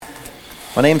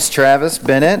My name's Travis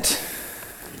Bennett.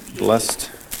 Blessed,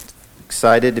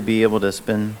 excited to be able to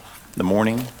spend the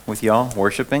morning with y'all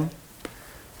worshiping.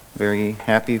 Very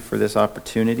happy for this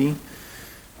opportunity.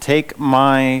 Take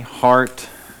my heart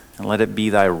and let it be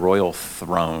thy royal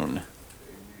throne.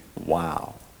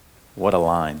 Wow. What a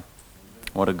line.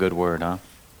 What a good word, huh?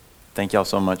 Thank y'all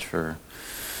so much for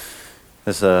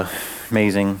this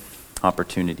amazing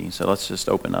opportunity. So let's just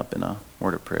open up in a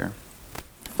word of prayer.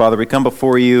 Father, we come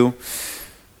before you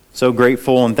so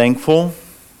grateful and thankful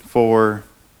for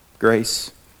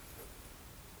grace,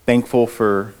 thankful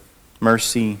for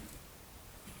mercy,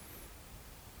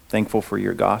 thankful for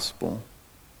your gospel.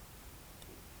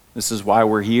 This is why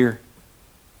we're here.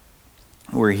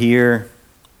 We're here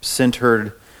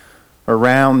centered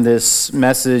around this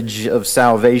message of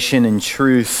salvation and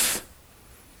truth,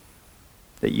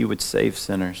 that you would save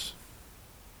sinners.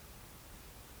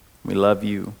 We love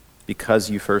you because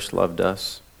you first loved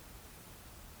us.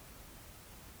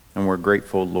 And we're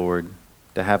grateful, Lord,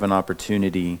 to have an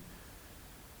opportunity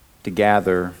to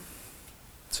gather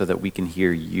so that we can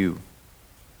hear you,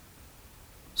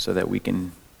 so that we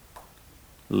can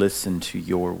listen to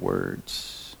your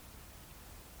words.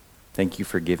 Thank you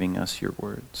for giving us your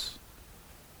words.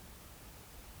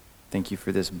 Thank you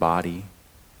for this body.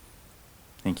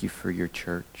 Thank you for your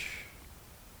church.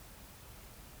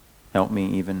 Help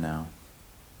me even now,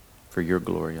 for your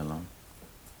glory alone.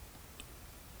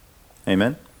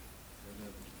 Amen.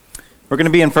 We're going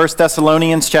to be in 1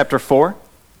 Thessalonians chapter 4,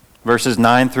 verses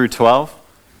 9 through 12.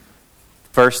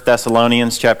 1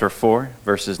 Thessalonians chapter 4,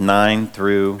 verses 9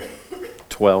 through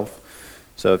 12.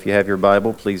 So if you have your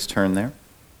Bible, please turn there.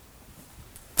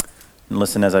 And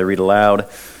listen as I read aloud.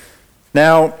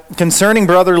 Now, concerning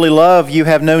brotherly love, you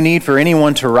have no need for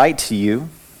anyone to write to you,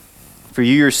 for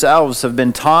you yourselves have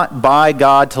been taught by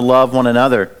God to love one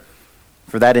another.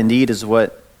 For that indeed is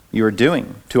what you are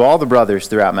doing to all the brothers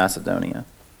throughout Macedonia.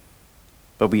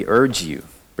 But we urge you,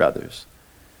 brothers,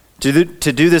 to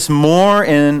do this more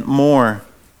and more,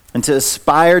 and to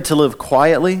aspire to live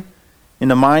quietly,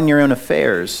 and to mind your own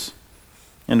affairs,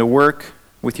 and to work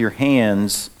with your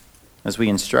hands as we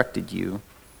instructed you,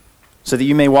 so that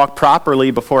you may walk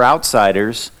properly before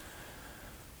outsiders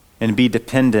and be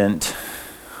dependent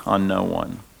on no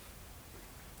one.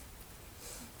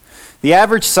 The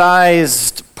average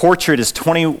sized portrait is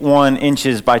 21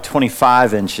 inches by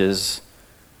 25 inches.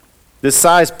 This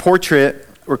size portrait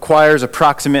requires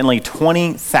approximately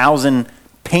 20,000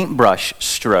 paintbrush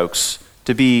strokes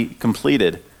to be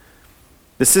completed.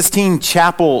 The Sistine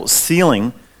Chapel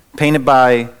ceiling, painted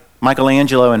by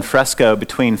Michelangelo in fresco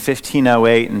between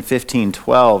 1508 and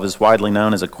 1512, is widely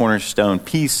known as a cornerstone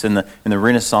piece in the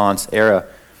Renaissance era.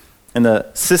 And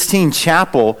the Sistine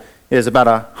Chapel is about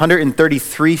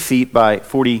 133 feet by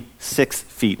 46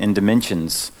 feet in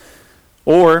dimensions,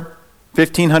 or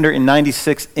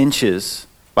 1,596 inches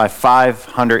by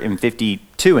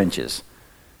 552 inches.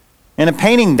 And a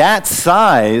painting that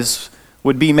size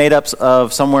would be made up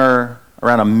of somewhere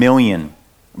around 1 million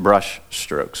brush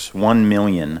strokes, 1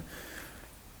 million.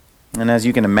 And as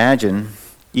you can imagine,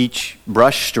 each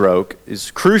brush stroke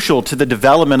is crucial to the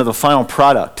development of the final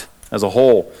product as a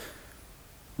whole.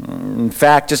 In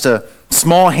fact, just a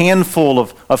small handful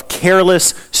of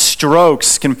careless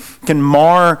strokes can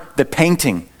mar the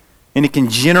painting, and it can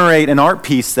generate an art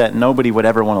piece that nobody would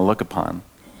ever want to look upon.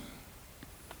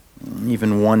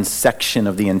 Even one section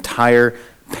of the entire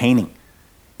painting,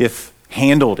 if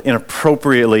handled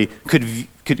inappropriately,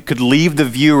 could leave the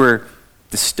viewer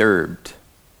disturbed,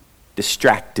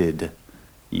 distracted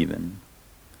even.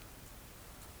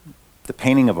 The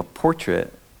painting of a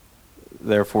portrait,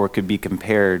 therefore, could be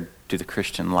compared to the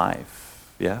Christian life.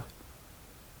 Yeah?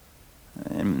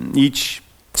 And each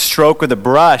stroke with a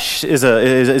brush is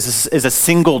a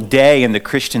single day in the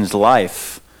Christian's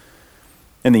life.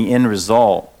 And the end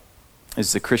result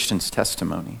is the Christian's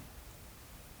testimony.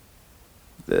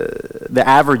 The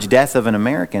average death of an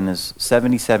American is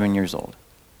 77 years old.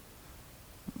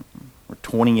 Or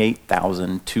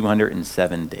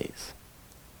 28,207 days.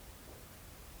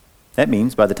 That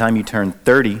means by the time you turn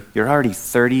 30, you're already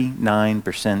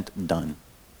 39% done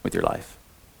with your life,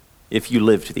 if you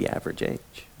live to the average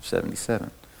age of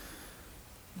 77.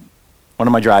 What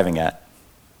am I driving at?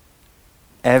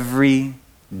 Every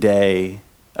day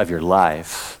of your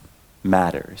life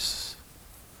matters.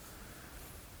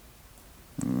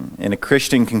 And a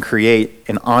Christian can create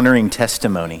an honoring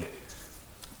testimony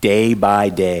day by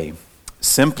day,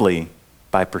 simply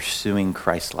by pursuing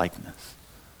Christ-likeness.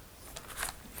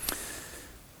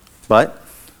 But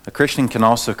a Christian can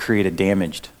also create a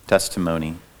damaged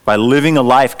testimony by living a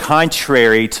life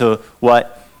contrary to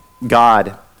what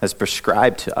God has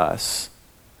prescribed to us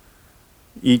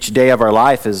Each day of our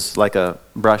life is like a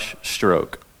brush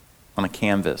stroke on a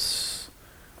canvas.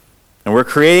 And we're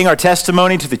creating our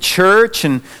testimony to the church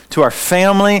and to our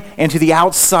family and to the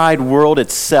outside world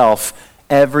itself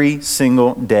every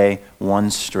single day,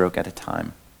 one stroke at a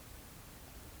time.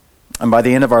 And by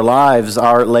the end of our lives,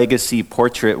 our legacy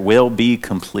portrait will be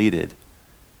completed.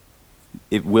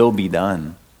 It will be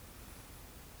done.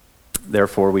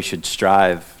 Therefore, we should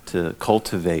strive to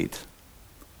cultivate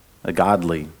a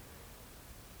godly,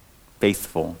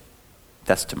 faithful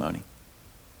testimony.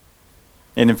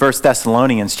 And in 1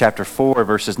 Thessalonians chapter 4,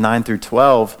 verses 9 through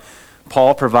 12,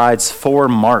 Paul provides 4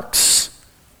 marks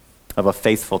of a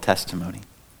faithful testimony.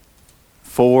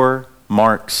 4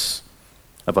 marks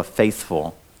of a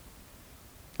faithful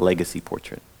legacy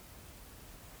portrait.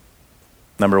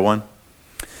 Number 1,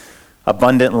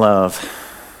 abundant love.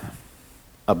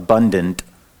 Abundant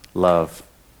love.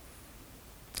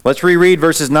 Let's reread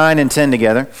verses 9 and 10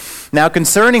 together. Now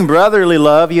concerning brotherly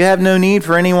love, you have no need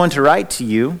for anyone to write to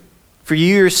you, for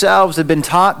you yourselves have been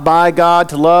taught by God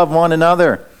to love one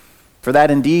another. For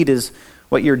that indeed is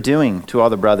what you're doing to all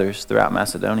the brothers throughout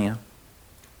Macedonia.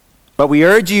 But we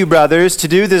urge you, brothers, to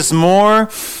do this more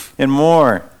and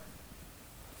more.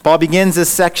 Paul begins this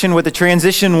section with a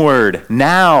transition word,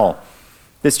 now.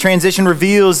 This transition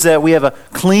reveals that we have a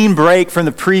clean break from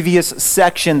the previous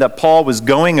section that Paul was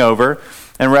going over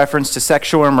in reference to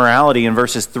sexual immorality in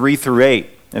verses 3 through 8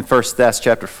 in 1 Thess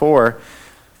chapter 4.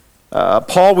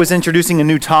 Paul was introducing a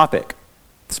new topic,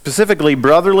 specifically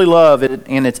brotherly love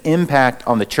and its impact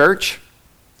on the church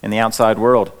and the outside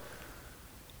world.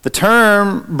 The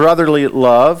term brotherly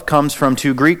love comes from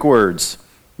 2 Greek words,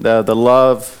 the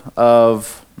love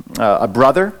of a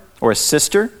brother or a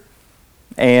sister,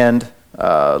 and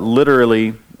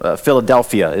literally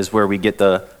Philadelphia is where we get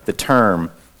the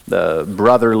term, the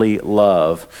brotherly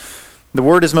love. The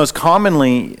word is most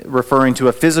commonly referring to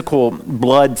a physical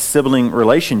blood sibling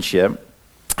relationship.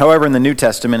 However, in the New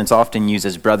Testament, it's often used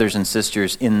as brothers and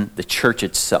sisters in the church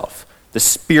itself, the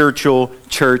spiritual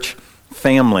church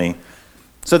family.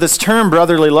 So this term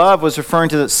brotherly love was referring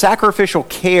to the sacrificial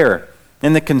care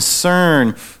and the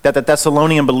concern that the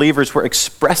Thessalonian believers were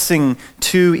expressing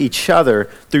to each other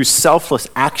through selfless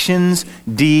actions,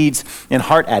 deeds, and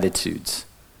heart attitudes.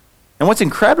 And what's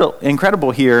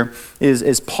incredible here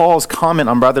is Paul's comment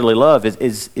on brotherly love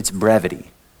is its brevity.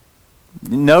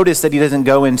 Notice that he doesn't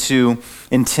go into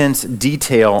intense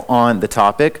detail on the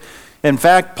topic. In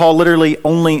fact, Paul literally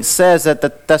only says that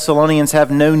the Thessalonians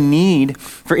have no need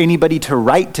for anybody to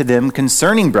write to them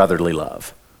concerning brotherly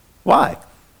love. Why?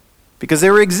 Because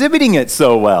they were exhibiting it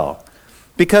so well.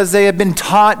 Because they had been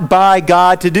taught by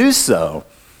God to do so.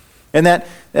 And that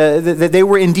they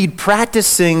were indeed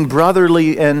practicing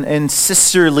brotherly and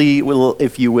sisterly,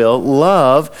 if you will,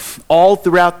 love all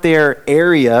throughout their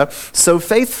area so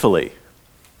faithfully.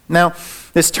 Now,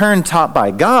 this term taught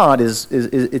by God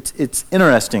it's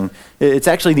interesting. It's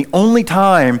actually the only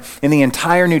time in the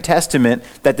entire New Testament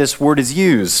that this word is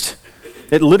used.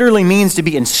 It literally means to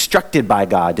be instructed by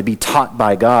God, to be taught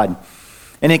by God.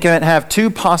 And it can have 2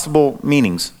 possible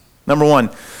meanings. Number 1,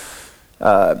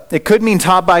 it could mean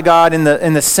taught by God in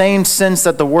the same sense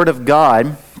that the Word of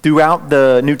God throughout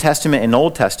the New Testament and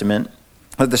Old Testament,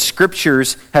 that the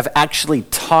Scriptures have actually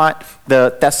taught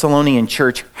the Thessalonian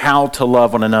church how to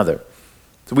love one another.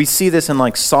 So we see this in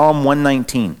like Psalm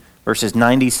 119, verses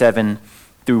 97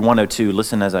 through 102.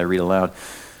 Listen as I read aloud.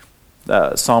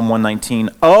 Psalm 119.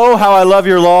 Oh, how I love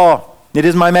your law. It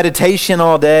is my meditation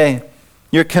all day.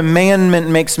 Your commandment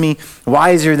makes me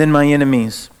wiser than my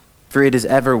enemies, for it is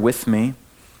ever with me.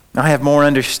 I have more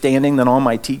understanding than all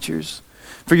my teachers.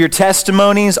 For your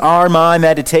testimonies are my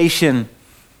meditation.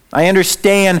 I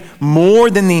understand more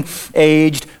than the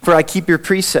aged, for I keep your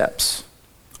precepts.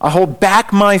 I hold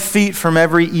back my feet from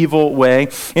every evil way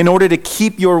in order to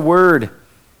keep your word.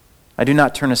 I do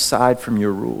not turn aside from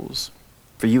your rules,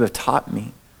 for you have taught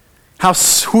me. How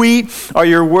sweet are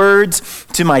your words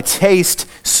to my taste,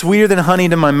 sweeter than honey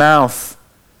to my mouth.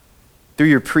 Through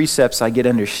your precepts I get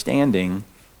understanding.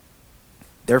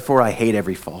 Therefore I hate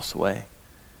every false way.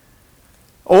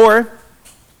 Or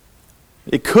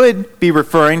it could be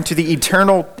referring to the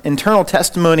internal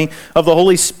testimony of the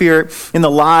Holy Spirit in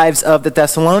the lives of the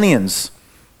Thessalonians.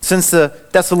 Since the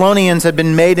Thessalonians had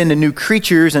been made into new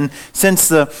creatures, and since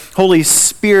the Holy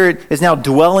Spirit is now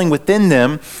dwelling within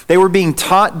them, they were being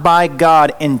taught by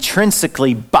God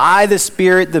intrinsically by the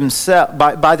Spirit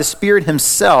by the Spirit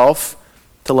Himself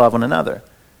to love one another.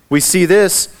 We see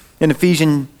this in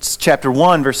Ephesians chapter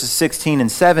 1, verses 16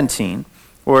 and 17,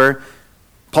 where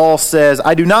Paul says,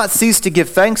 I do not cease to give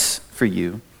thanks for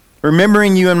you,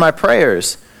 remembering you in my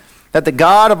prayers, that the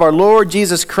God of our Lord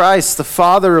Jesus Christ, the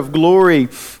Father of glory,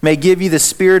 may give you the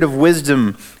spirit of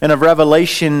wisdom and of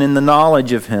revelation in the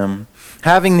knowledge of him,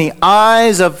 having the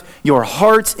eyes of your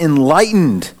hearts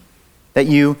enlightened, that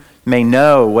you may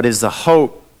know what is the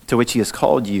hope to which he has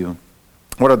called you,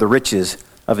 what are the riches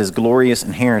of his glorious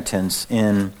inheritance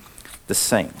in the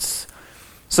saints.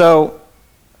 So,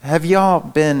 have y'all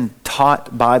been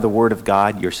taught by the Word of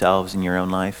God yourselves in your own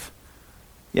life?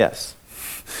 Yes.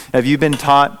 Have you been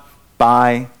taught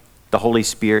by the Holy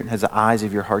Spirit? Has the eyes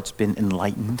of your hearts been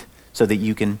enlightened so that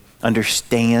you can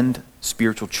understand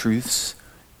spiritual truths?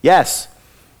 Yes.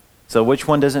 So which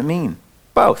one does it mean?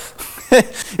 Both.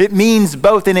 It means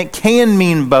both, and it can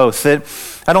mean both.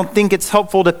 I don't think it's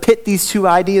helpful to pit these two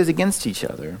ideas against each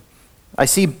other. I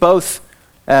see both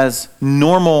as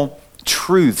normal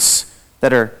truths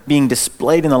that are being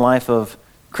displayed in the life of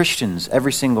Christians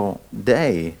every single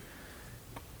day.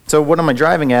 So what am I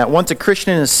driving at? Once a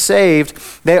Christian is saved,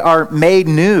 they are made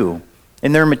new,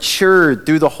 and they're matured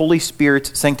through the Holy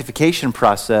Spirit's sanctification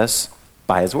process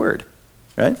by his word,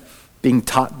 right? Being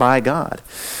taught by God.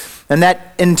 And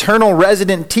that internal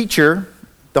resident teacher,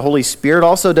 the Holy Spirit,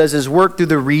 also does his work through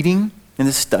the reading and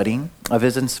the studying of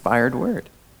his inspired word,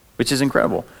 which is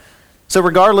incredible. So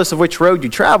regardless of which road you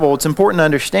travel, it's important to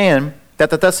understand that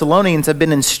the Thessalonians have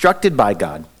been instructed by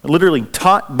God, literally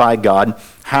taught by God,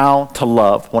 how to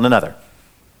love one another.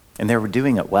 And they were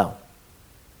doing it well.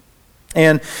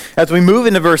 And as we move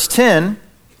into verse 10,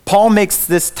 Paul makes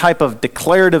this type of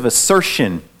declarative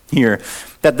assertion here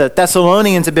that the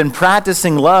Thessalonians have been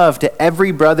practicing love to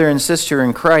every brother and sister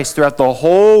in Christ throughout the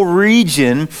whole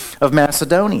region of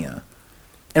Macedonia.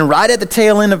 And right at the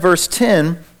tail end of verse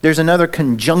 10, there's another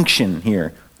conjunction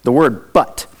here, the word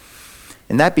but.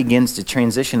 And that begins to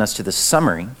transition us to the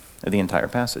summary of the entire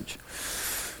passage.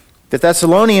 The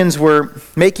Thessalonians were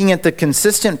making it the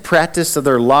consistent practice of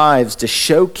their lives to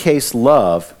showcase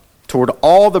love toward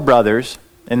all the brothers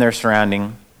in their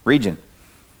surrounding region.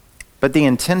 But the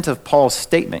intent of Paul's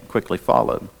statement quickly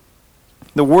followed.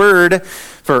 The word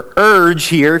for urge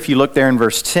here, if you look there in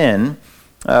verse 10,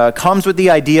 comes with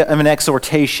the idea of an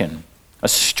exhortation, a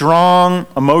strong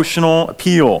emotional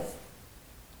appeal.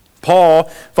 Paul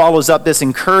follows up this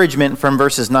encouragement from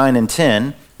verses 9 and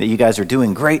 10, that you guys are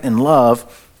doing great in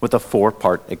love, with a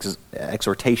four-part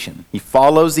exhortation. He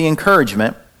follows the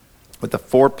encouragement with a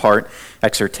four-part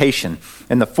exhortation.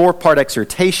 And the four-part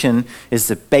exhortation is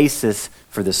the basis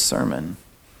for this sermon.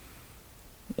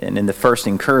 And in the first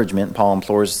encouragement, Paul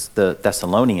implores the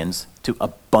Thessalonians to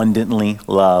abundantly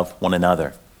love one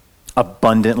another.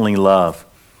 Abundantly love.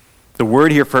 The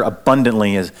word here for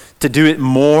abundantly is to do it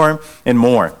more and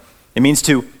more. It means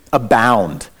to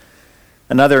abound.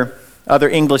 Other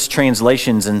English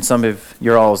translations in some of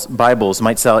your all's Bibles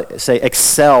might say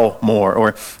excel more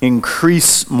or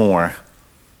increase more.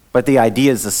 But the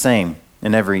idea is the same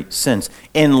in every sense.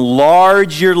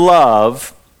 Enlarge your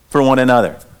love for one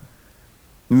another.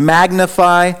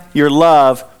 Magnify your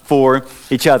love for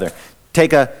each other.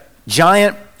 Take a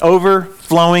giant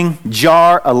overflowing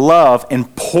jar of love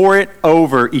and pour it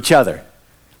over each other.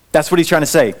 That's what he's trying to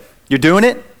say. You're doing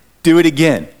it? Do it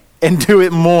again. And do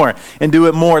it more. And do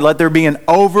it more. Let there be an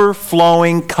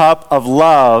overflowing cup of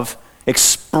love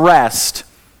expressed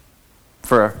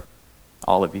for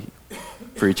all of you,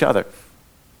 for each other.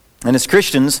 And as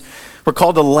Christians, we're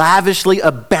called to lavishly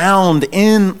abound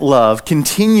in love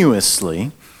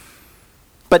continuously.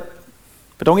 But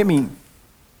don't get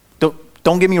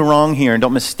me wrong here, and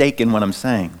don't mistake in what I'm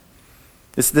saying.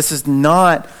 This is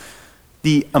not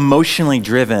the emotionally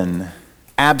driven,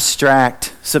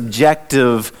 abstract,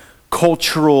 subjective,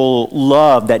 cultural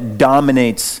love that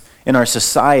dominates in our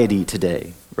society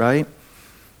today, right?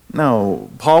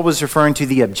 No, Paul was referring to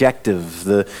the objective,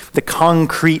 the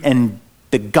concrete and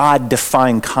the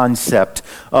God-defined concept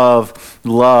of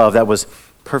love that was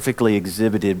perfectly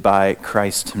exhibited by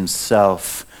Christ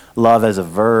himself. Love as a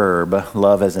verb,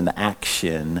 love as an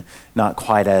action, not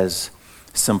quite as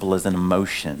simple as an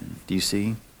emotion. Do you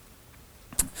see?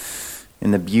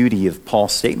 And the beauty of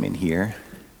Paul's statement here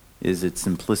is its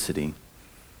simplicity.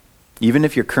 Even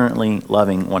if you're currently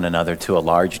loving one another to a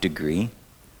large degree,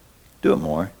 do it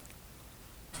more.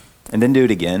 And then do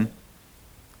it again.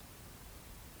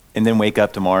 And then wake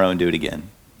up tomorrow and do it again.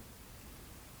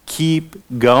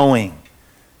 Keep going.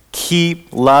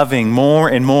 Keep loving more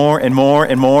and more and more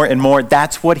and more and more.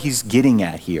 That's what he's getting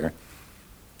at here.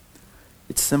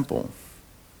 It's simple.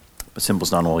 But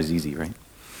simple's not always easy, right?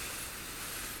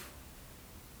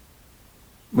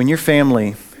 When your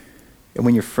family and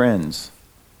when your friends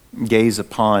gaze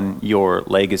upon your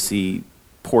legacy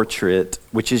portrait,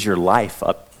 which is your life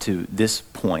up to this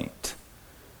point,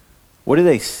 what do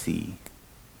they see?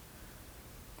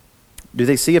 Do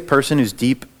they see a person who's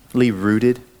deeply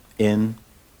rooted in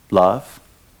love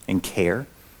and care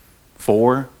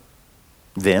for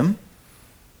them,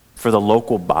 for the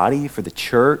local body, for the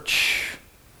church?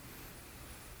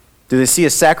 Do they see a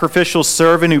sacrificial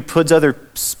servant who puts other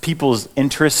people's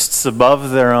interests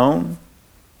above their own?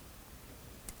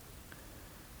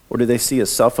 Or do they see a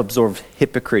self-absorbed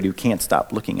hypocrite who can't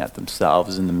stop looking at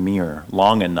themselves in the mirror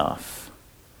long enough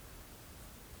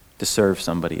to serve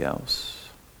somebody else?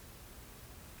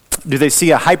 Do they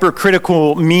see a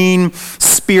hypercritical,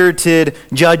 mean-spirited,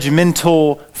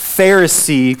 judgmental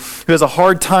Pharisee who has a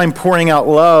hard time pouring out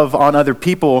love on other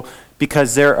people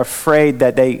because they're afraid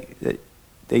that they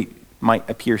might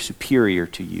appear superior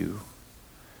to you?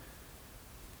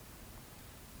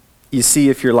 You see,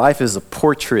 if your life is a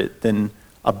portrait, then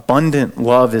abundant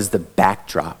love is the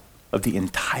backdrop of the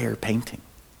entire painting.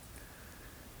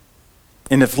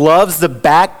 And if love's the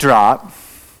backdrop,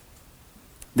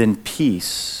 then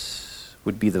peace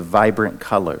would be the vibrant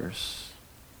colors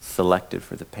selected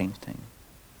for the painting.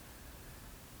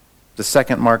 The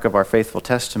second mark of our faithful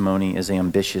testimony is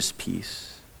ambitious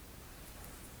peace.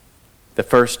 The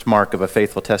first mark of a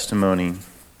faithful testimony,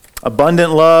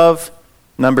 abundant love.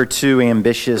 Number 2,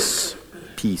 ambitious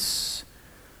peace.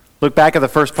 Look back at the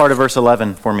first part of verse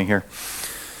 11 for me here.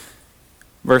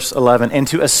 Verse 11, and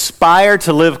to aspire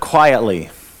to live quietly.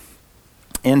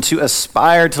 And to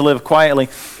aspire to live quietly.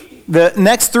 The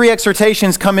next 3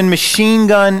 exhortations come in machine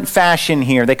gun fashion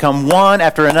here. They come one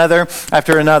after another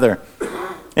after another.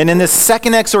 And in this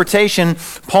second exhortation,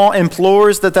 Paul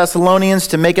implores the Thessalonians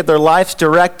to make it their life's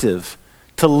directive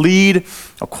to lead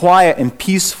a quiet and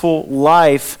peaceful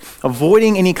life,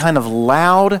 avoiding any kind of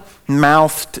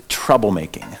loud-mouthed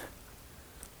troublemaking.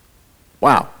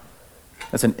 Wow,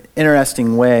 that's an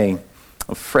interesting way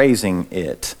of phrasing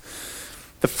it.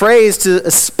 The phrase to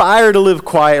aspire to live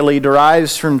quietly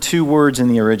derives from 2 words in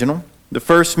the original. The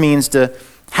first means to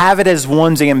have it as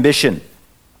one's ambition.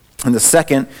 And the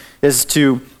second is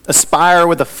to aspire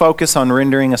with a focus on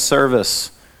rendering a service.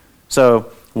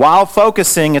 So while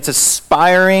focusing, it's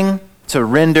aspiring to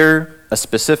render a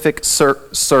specific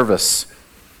service.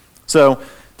 So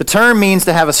the term means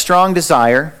to have a strong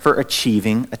desire for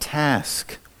achieving a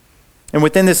task. And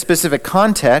within this specific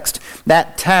context,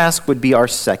 that task would be our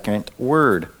second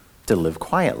word, to live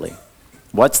quietly.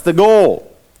 What's the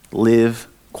goal? Live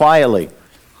quietly.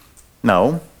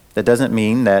 No, that doesn't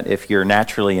mean that if you're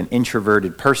naturally an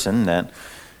introverted person that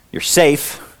you're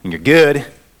safe and you're good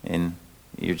and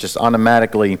you're just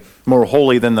automatically more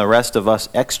holy than the rest of us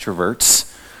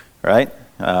extroverts, right?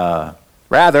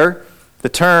 Rather, the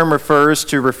term refers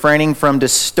to refraining from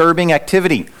disturbing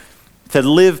activity, to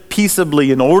live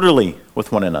peaceably and orderly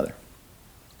with one another.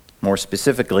 More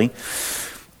specifically,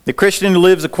 the Christian who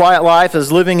lives a quiet life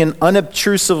is living an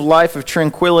unobtrusive life of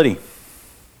tranquility.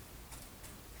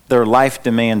 Their life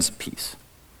demands peace.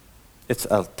 It's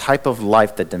a type of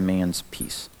life that demands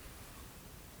peace.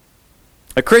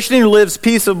 A Christian who lives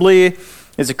peaceably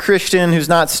is a Christian who's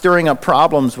not stirring up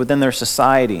problems within their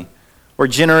society or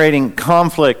generating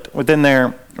conflict within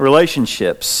their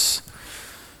relationships.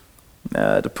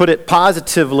 To put it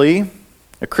positively,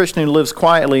 a Christian who lives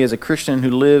quietly is a Christian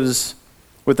who lives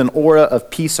with an aura of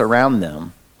peace around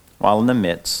them while in the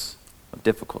midst of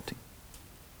difficulty.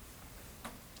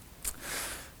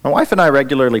 My wife and I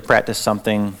regularly practice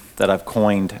something that I've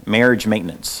coined marriage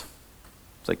maintenance.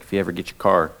 It's like if you ever get your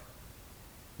car,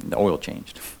 the oil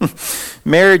changed.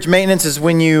 Marriage maintenance is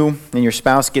when you and your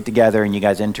spouse get together and you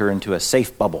guys enter into a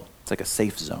safe bubble. It's like a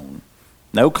safe zone.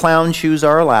 No clown shoes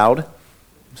are allowed.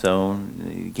 So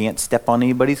you can't step on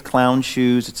anybody's clown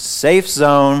shoes. It's a safe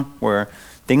zone where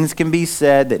things can be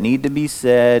said that need to be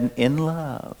said in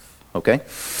love. Okay?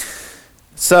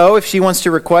 So if she wants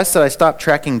to request that I stop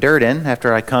tracking dirt in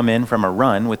after I come in from a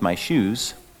run with my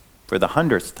shoes for the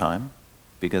 100th time,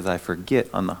 because I forget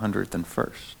on the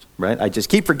 101st, right? I just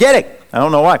keep forgetting. I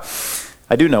don't know why.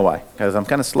 I do know why, because I'm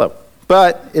kind of slow.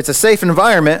 But it's a safe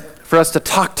environment for us to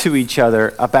talk to each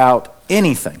other about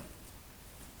anything.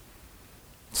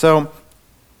 So,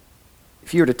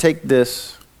 if you were to take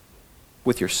this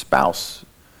with your spouse,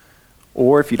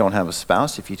 or if you don't have a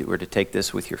spouse, if you were to take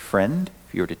this with your friend,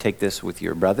 if you were to take this with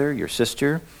your brother, your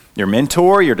sister, your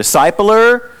mentor, your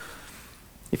discipler,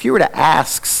 if you were to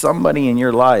ask somebody in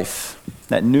your life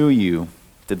that knew you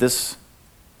to this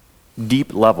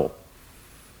deep level,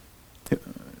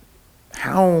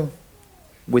 how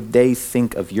would they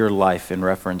think of your life in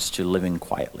reference to living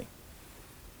quietly?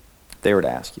 If they were to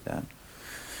ask you that.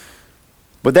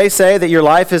 Would they say that your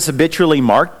life is habitually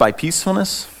marked by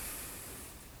peacefulness?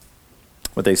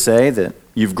 Would they say that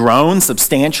You've grown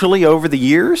substantially over the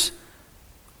years.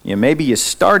 Maybe you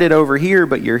started over here,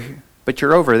 but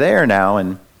you're over there now,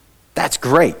 and that's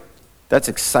great. That's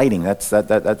exciting. That's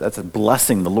a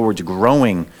blessing. The Lord's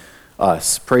growing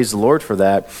us. Praise the Lord for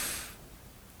that.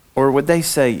 Or would they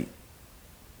say,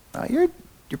 you're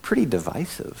pretty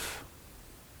divisive.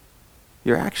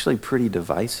 You're actually pretty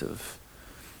divisive.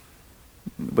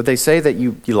 Would they say that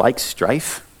you like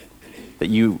strife? That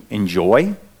you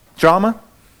enjoy drama?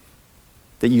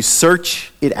 That you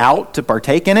search it out to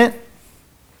partake in it?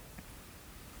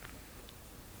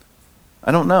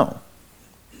 I don't know.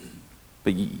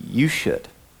 But you should.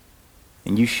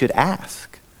 And you should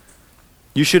ask.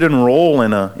 You should enroll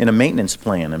in a maintenance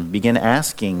plan and begin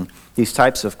asking these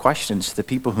types of questions to the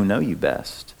people who know you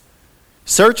best.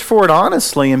 Search for it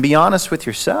honestly and be honest with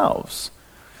yourselves.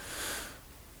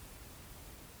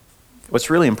 What's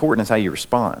really important is how you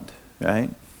respond, right?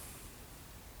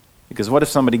 Because what if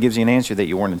somebody gives you an answer that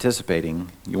you weren't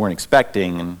anticipating, you weren't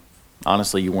expecting, and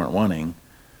honestly you weren't wanting?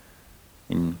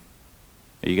 And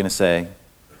are you going to say,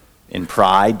 in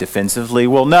pride, defensively,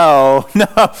 well, no,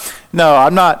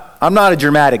 I'm not a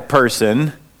dramatic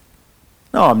person.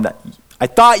 No, I'm not. I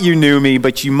thought you knew me,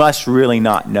 but you must really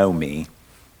not know me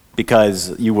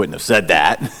because you wouldn't have said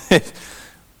that.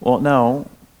 Well, no,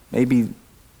 maybe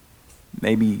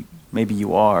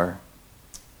you are.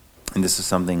 And this is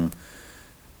something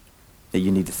that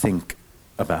you need to think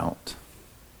about.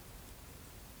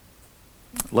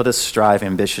 Let us strive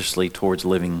ambitiously towards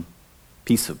living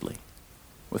peaceably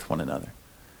with one another.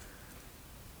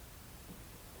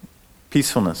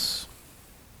 Peacefulness.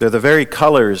 They're the very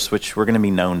colors which we're going to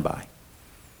be known by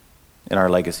in our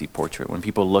legacy portrait. When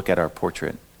people look at our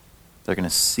portrait, they're going to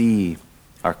see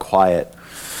our quiet,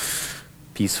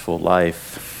 peaceful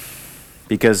life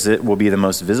because it will be the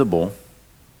most visible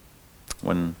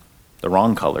when the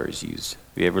wrong color is used.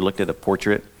 Have you ever looked at a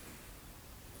portrait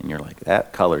and you're like,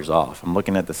 that color's off? I'm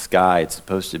looking at the sky, it's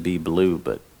supposed to be blue,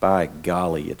 but by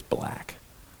golly, it's black.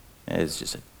 It's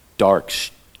just a dark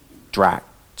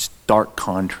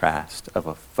contrast of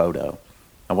a photo.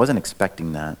 I wasn't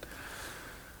expecting that.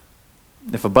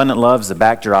 If abundant love is the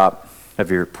backdrop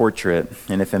of your portrait,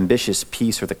 and if ambitious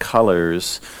peace are the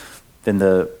colors, then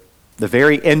the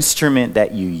very instrument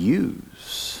that you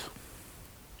use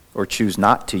or choose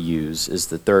not to use is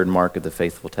the third mark of the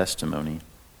faithful testimony.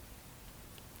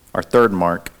 Our third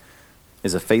mark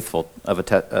is a faithful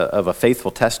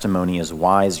testimony is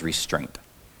wise restraint.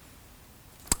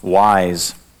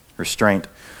 Wise restraint.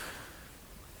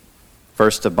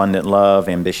 First, abundant love,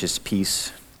 ambitious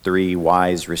peace. 3,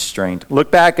 wise restraint. Look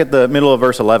back at the middle of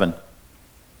verse 11.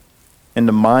 And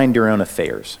to mind your own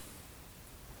affairs.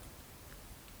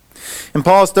 In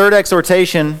Paul's third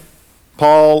exhortation,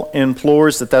 Paul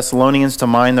implores the Thessalonians to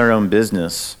mind their own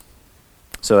business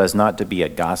so as not to be a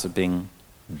gossiping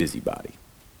busybody.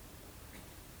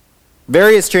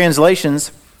 Various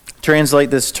translations translate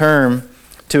this term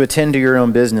to attend to your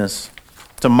own business,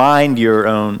 to mind your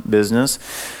own business.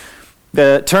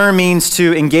 The term means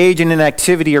to engage in an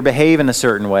activity or behave in a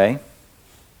certain way.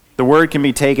 The word can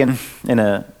be taken in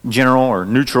a general or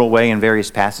neutral way in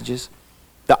various passages.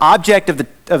 The object of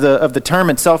the term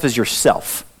itself is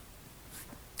yourself.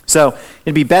 So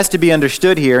it'd be best to be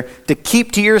understood here to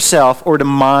keep to yourself or to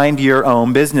mind your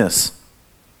own business.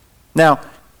 Now,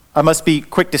 I must be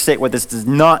quick to state what this does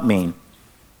not mean.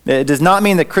 It does not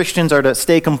mean that Christians are to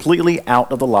stay completely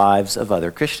out of the lives of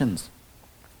other Christians.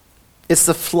 It's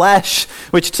the flesh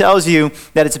which tells you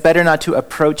that it's better not to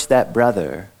approach that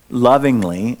brother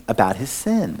lovingly about his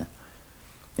sin.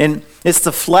 And it's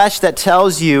the flesh that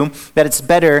tells you that it's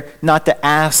better not to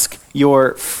ask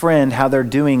your friend how they're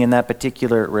doing in that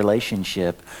particular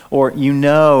relationship, or you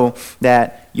know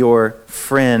that your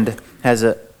friend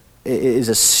is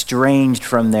estranged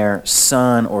from their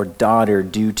son or daughter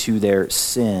due to their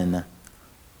sin.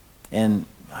 And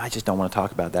I just don't want to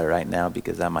talk about that right now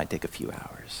because that might take a few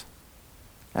hours.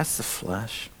 That's the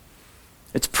flesh.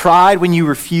 It's pride when you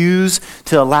refuse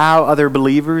to allow other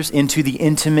believers into the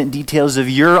intimate details of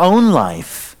your own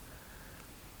life.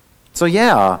 So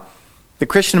yeah, the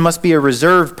Christian must be a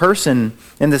reserved person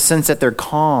in the sense that they're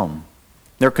calm.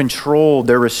 They're controlled,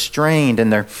 they're restrained,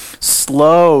 and they're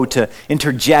slow to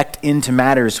interject into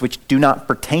matters which do not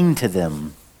pertain to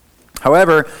them.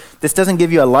 However, this doesn't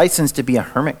give you a license to be a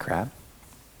hermit crab.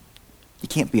 You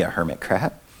can't be a hermit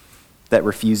crab that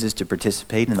refuses to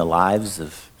participate in the lives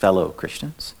of fellow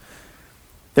Christians.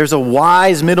 There's a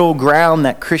wise middle ground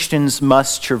that Christians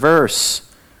must traverse.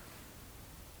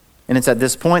 And it's at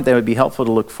this point that it would be helpful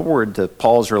to look forward to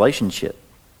Paul's relationship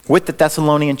with the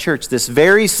Thessalonian church, this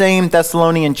very same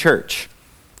Thessalonian church.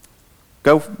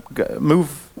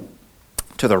 Move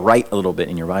to the right a little bit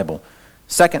in your Bible.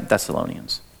 2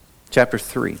 Thessalonians chapter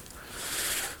 3.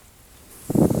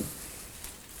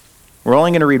 We're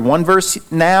only going to read one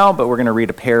verse now, but we're going to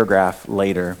read a paragraph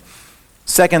later.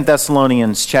 2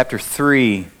 Thessalonians chapter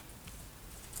 3,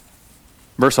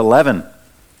 verse 11.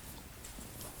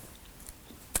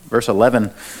 Verse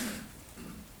 11.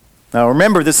 Now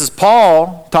remember, this is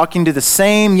Paul talking to the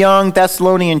same young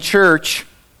Thessalonian church,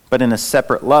 but in a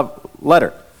separate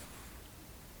letter.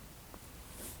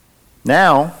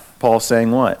 Now, Paul's saying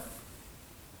what?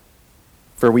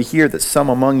 For we hear that some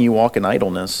among you walk in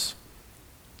idleness,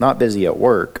 not busy at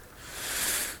work,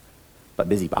 but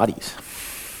busy bodies.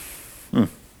 We're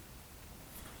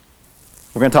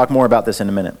going to talk more about this in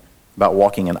a minute, about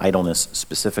walking in idleness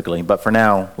specifically. But for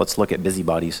now, let's look at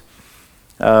busybodies.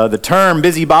 The term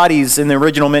busybodies in the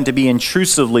original meant to be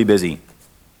intrusively busy,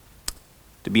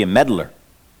 to be a meddler.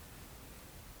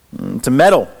 To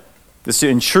meddle is to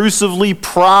intrusively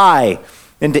pry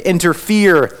and to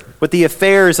interfere with the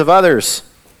affairs of others.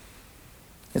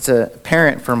 It's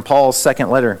apparent from Paul's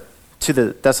second letter to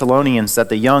the Thessalonians that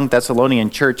the young Thessalonian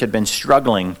church had been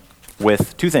struggling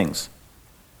with two things: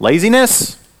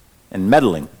 laziness and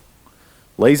meddling.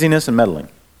 Laziness and meddling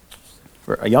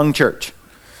for a young church.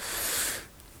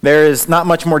 There is not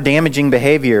much more damaging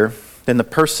behavior than the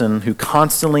person who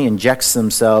constantly injects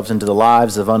themselves into the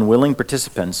lives of unwilling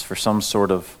participants for some sort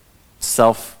of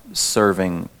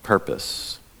self-serving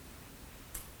purpose.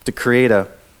 To create a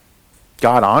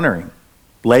God-honoring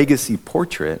legacy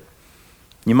portrait,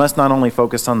 you must not only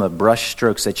focus on the brush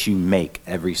strokes that you make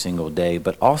every single day,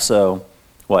 but also,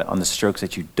 on the strokes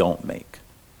that you don't make.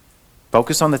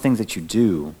 Focus on the things that you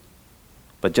do,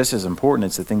 but just as important,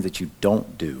 it's the things that you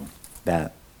don't do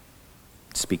that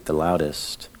speak the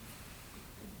loudest.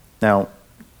 Now,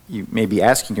 you may be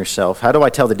asking yourself, how do I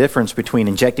tell the difference between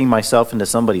injecting myself into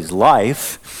somebody's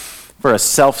life for a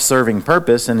self-serving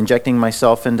purpose and injecting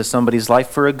myself into somebody's life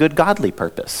for a good, godly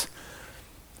purpose?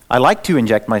 I like to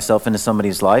inject myself into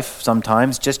somebody's life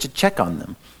sometimes just to check on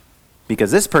them,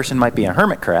 because this person might be a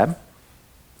hermit crab,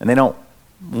 and they don't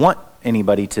want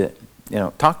anybody to,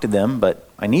 talk to them, but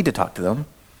I need to talk to them.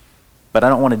 But I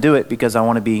don't want to do it because I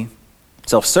want to be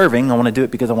self-serving. I want to do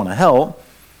it because I want to help.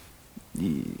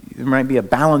 There might be a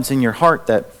balance in your heart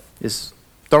that is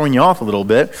throwing you off a little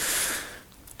bit.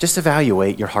 Just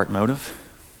evaluate your heart motive.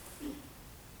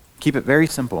 Keep it very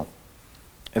simple.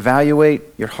 Evaluate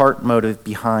your heart motive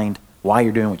behind why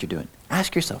you're doing what you're doing.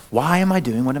 Ask yourself, why am I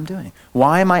doing what I'm doing?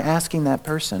 Why am I asking that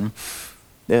person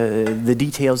the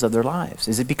details of their lives?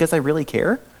 Is it because I really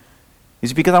care?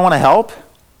 Is it because I want to help?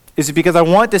 Is it because I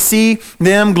want to see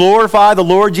them glorify the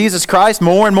Lord Jesus Christ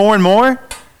more and more and more?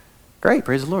 Great,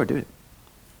 praise the Lord, do it.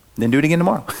 Then do it again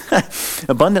tomorrow.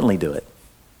 Abundantly do it.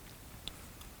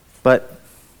 But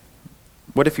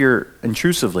what if you're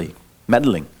intrusively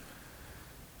meddling?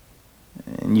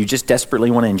 And you just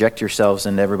desperately want to inject yourselves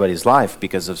into everybody's life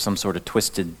because of some sort of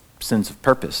twisted sense of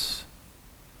purpose.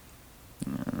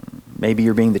 Maybe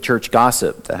you're being the church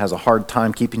gossip that has a hard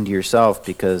time keeping to yourself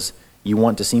because you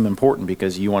want to seem important,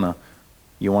 because you want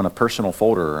a personal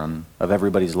folder of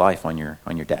everybody's life on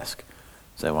your desk.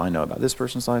 Say, well, I know about this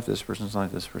person's life, this person's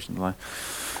life, this person's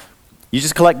life. You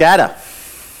just collect data,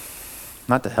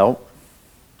 not to help,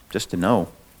 just to know.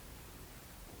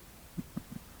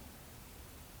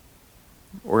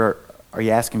 Or are you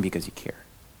asking because you care?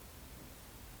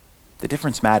 The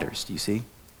difference matters, do you see?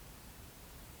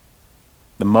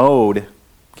 The mode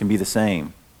can be the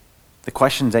same. The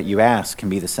questions that you ask can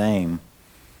be the same,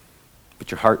 but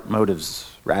your heart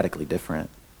motive's radically different.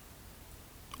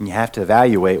 And you have to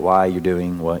evaluate why you're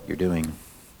doing what you're doing.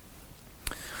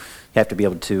 You have to be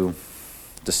able to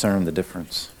discern the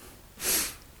difference.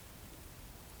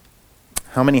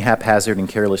 How many haphazard and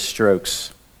careless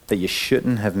strokes that you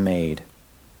shouldn't have made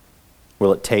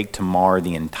will it take to mar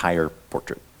the entire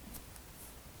portrait?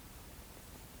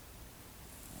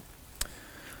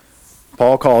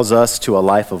 Paul calls us to a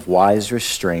life of wise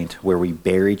restraint where we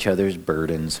bear each other's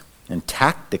burdens and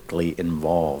tactically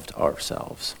involved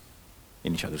ourselves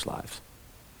in each other's lives.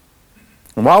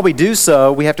 And while we do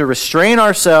so, we have to restrain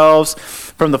ourselves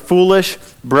from the foolish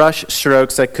brush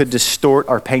strokes that could distort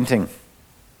our painting.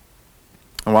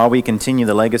 And while we continue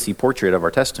the legacy portrait of our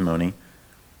testimony,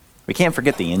 we can't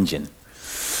forget the engine.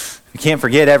 We can't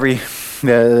forget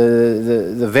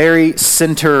the very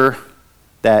center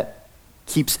that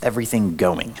keeps everything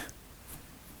going.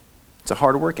 It's a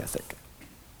hard work ethic.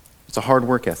 It's a hard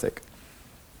work ethic.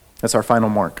 That's our final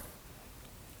mark.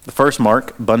 The first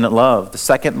mark, abundant love. The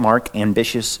second mark,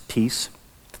 ambitious peace.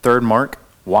 The third mark,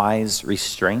 wise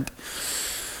restraint.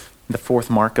 The fourth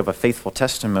mark of a faithful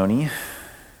testimony,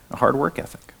 a hard work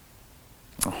ethic.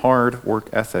 a hard work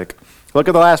ethic. Look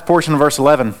at the last portion of verse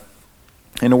 11.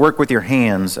 And to work with your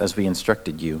hands as we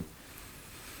instructed you.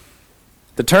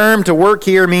 The term to work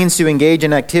here means to engage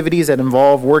in activities that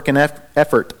involve work and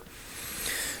effort.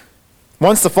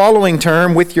 Once the following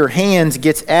term, with your hands,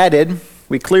 gets added,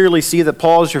 we clearly see that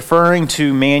Paul is referring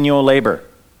to manual labor.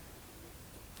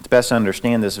 It's best to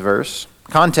understand this verse.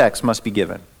 Context must be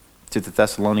given to the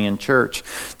Thessalonian church.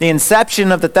 The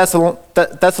inception of the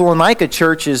Thessalonica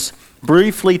church is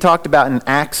briefly talked about in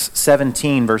Acts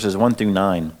 17, verses 1 through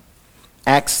 9.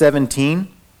 Acts 17,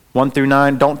 1 through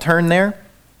 9. Don't turn there,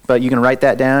 but you can write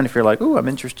that down if you're like, ooh, I'm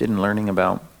interested in learning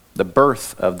about the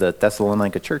birth of the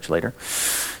Thessalonica church later.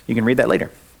 You can read that later.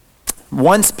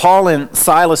 Once Paul and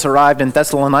Silas arrived in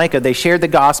Thessalonica, they shared the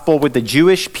gospel with the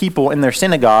Jewish people in their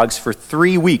synagogues for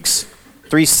 3 weeks,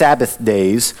 3 Sabbath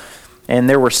days. And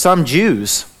there were some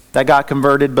Jews that got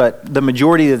converted, but the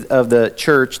majority of the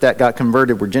church that got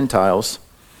converted were Gentiles.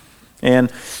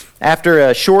 And after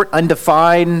a short,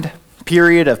 undefined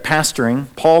period of pastoring,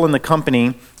 Paul and the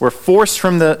company were forced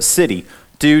from the city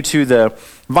due to the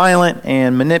violent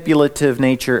and manipulative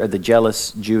nature of the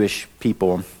jealous Jewish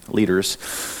people leaders.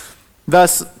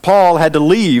 Thus, Paul had to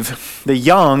leave the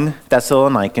young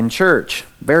Thessalonican church,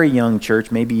 very young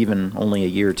church, maybe even only a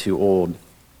year or two old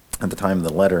at the time of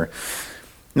the letter.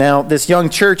 Now, this young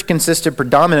church consisted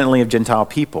predominantly of Gentile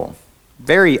people,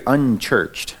 very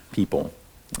unchurched people,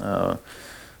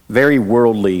 very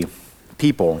worldly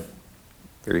people,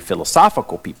 very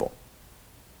philosophical people.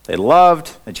 They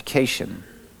loved education.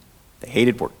 They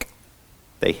hated work.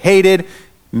 They hated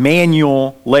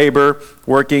manual labor,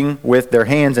 working with their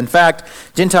hands. In fact,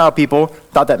 Gentile people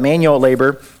thought that manual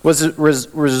labor was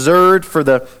reserved for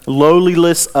the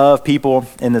lowliness of people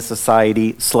in the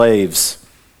society, slaves.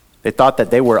 They thought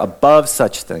that they were above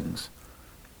such things.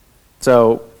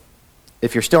 So,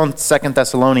 if you're still in 2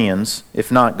 Thessalonians,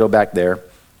 if not, go back there.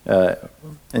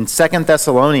 In 2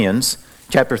 Thessalonians,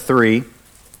 chapter 3,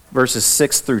 verses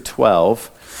 6 through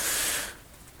 12,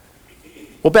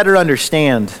 we'll better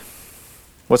understand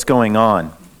what's going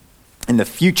on in the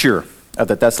future of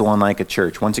the Thessalonica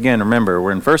church. Once again, remember,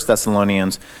 we're in 1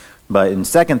 Thessalonians, but in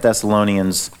 2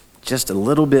 Thessalonians, just a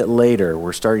little bit later,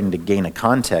 we're starting to gain a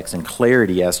context and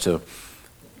clarity as to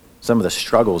some of the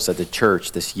struggles that the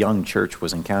church, this young church,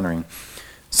 was encountering.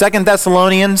 2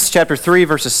 Thessalonians chapter 3,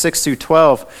 verses 6 through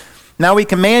 12. Now we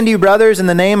command you, brothers, in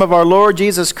the name of our Lord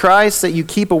Jesus Christ, that you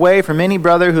keep away from any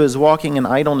brother who is walking in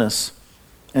idleness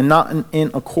and not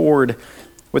in accord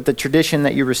with the tradition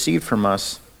that you received from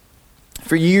us.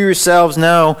 For you yourselves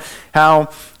know how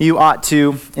you ought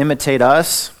to imitate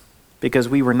us, because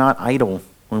we were not idle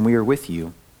when we were with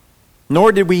you.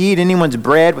 Nor did we eat anyone's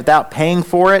bread without paying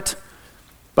for it,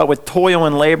 but with toil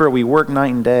and labor we worked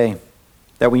night and day,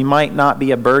 that we might not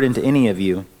be a burden to any of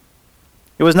you.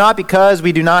 It was not because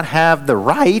we do not have the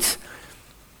right,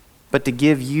 but to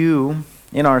give you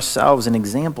in ourselves an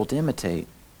example to imitate.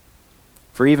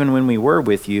 For even when we were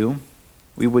with you,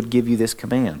 we would give you this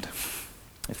command.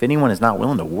 If anyone is not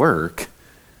willing to work,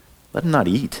 let him not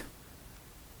eat.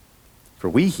 For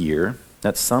we hear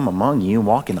that some among you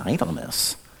walk in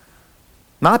idleness,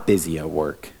 not busy at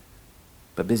work,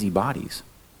 but busy bodies.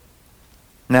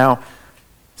 Now,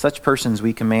 such persons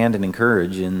we command and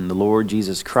encourage in the Lord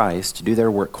Jesus Christ to do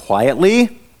their work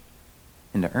quietly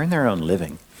and to earn their own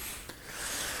living.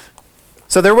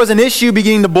 So there was an issue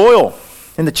beginning to boil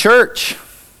in the church,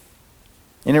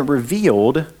 and it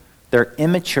revealed their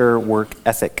immature work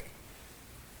ethic.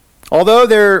 Although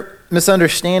their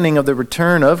misunderstanding of the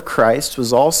return of Christ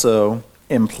was also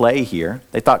in play here,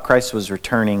 they thought Christ was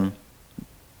returning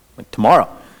tomorrow,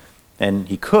 and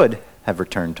he could have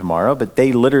returned tomorrow, but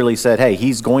they literally said, hey,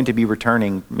 he's going to be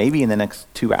returning maybe in the next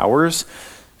 2 hours,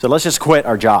 so let's just quit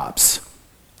our jobs.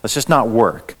 Let's just not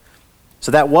work.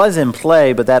 So that was in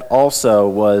play, but that also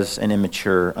was an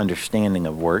immature understanding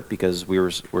of work, because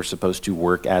we're supposed to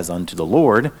work as unto the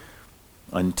Lord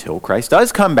until Christ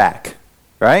does come back,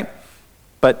 right?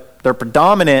 But their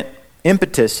predominant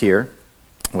impetus here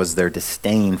was their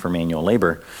disdain for manual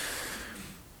labor.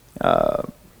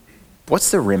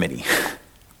 What's the remedy?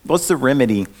 What's the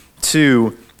remedy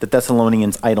to the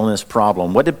Thessalonians' idleness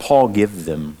problem? What did Paul give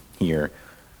them here?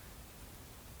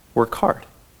 Work hard.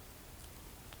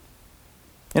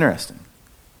 Interesting.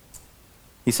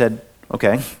 He said,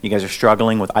 okay, you guys are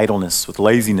struggling with idleness, with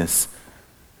laziness.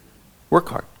 Work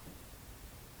hard.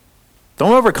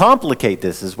 Don't overcomplicate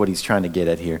this, is what he's trying to get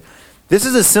at here. This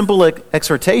is a simple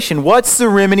exhortation. What's the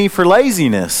remedy for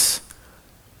laziness?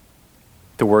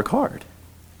 To work hard.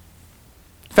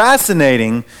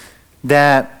 Fascinating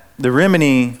that the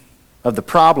remedy of the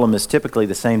problem is typically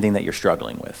the same thing that you're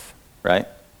struggling with, right?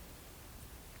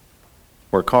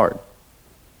 Work hard.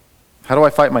 How do I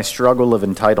fight my struggle of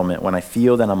entitlement when I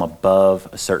feel that I'm above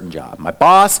a certain job? My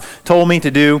boss told me to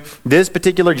do this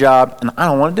particular job, and I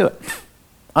don't want to do it.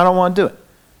 I don't want to do it.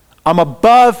 I'm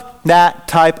above that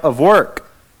type of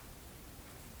work.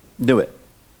 Do it.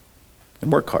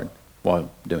 And work hard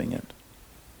while doing it.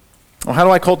 Well, how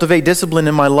do I cultivate discipline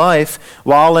in my life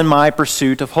while in my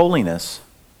pursuit of holiness?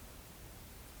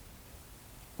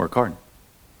 Work hard.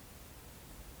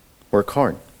 Work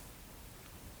hard.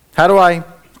 How do I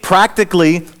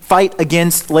practically fight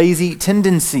against lazy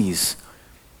tendencies?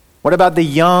 What about the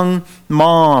young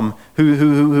mom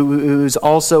who's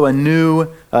also a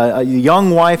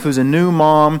young wife who's a new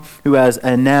mom who has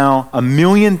now a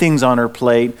million things on her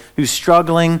plate, who's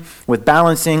struggling with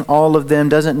balancing all of them,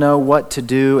 doesn't know what to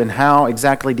do and how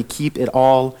exactly to keep it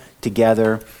all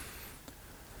together?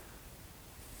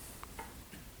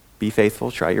 Be faithful,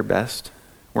 try your best,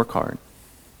 work hard.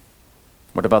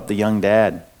 What about the young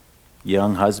dad,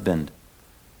 young husband,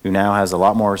 who now has a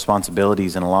lot more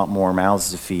responsibilities and a lot more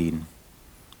mouths to feed,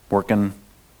 working,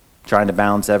 trying to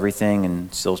balance everything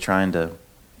and still trying to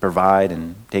provide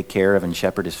and take care of and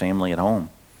shepherd his family at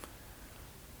home?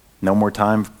 No more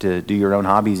time to do your own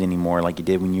hobbies anymore like you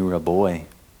did when you were a boy.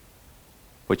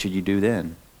 What should you do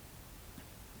then?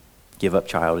 Give up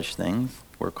childish things,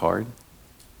 work hard.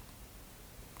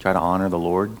 Try to honor the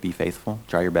Lord, be faithful,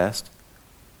 try your best.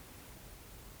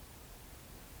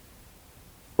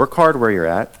 Work hard where you're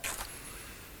at.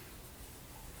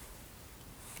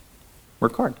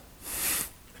 Work hard.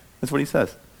 That's what he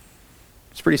says.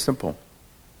 It's pretty simple.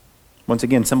 Once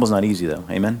again, simple's not easy though.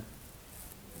 Amen?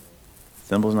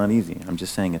 Simple's not easy. I'm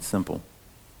just saying it's simple.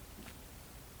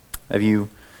 Have you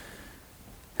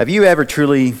ever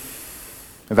truly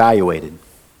evaluated,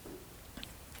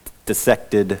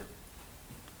 dissected,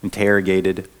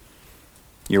 interrogated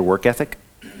your work ethic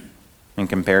in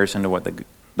comparison to what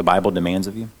the Bible demands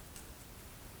of you?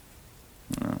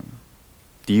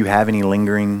 Do you have any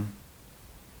lingering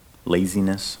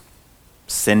laziness,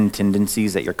 sin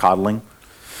tendencies that you're coddling?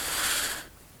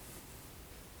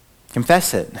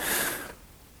 Confess it.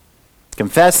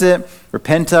 Confess it,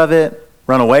 repent of it,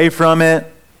 run away from it,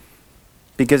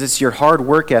 because it's your hard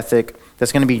work ethic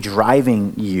that's going to be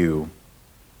driving you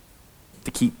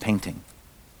to keep painting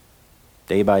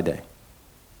day by day,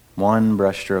 one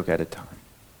brushstroke at a time.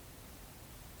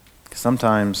 Because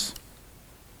sometimes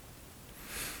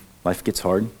life gets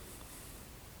hard.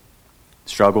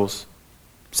 Struggles,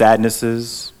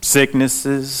 sadnesses,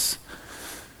 sicknesses,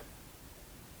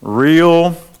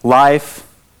 real life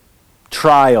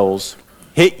trials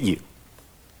hit you,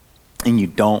 and you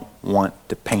don't want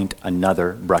to paint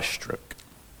another brushstroke.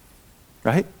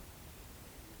 Right?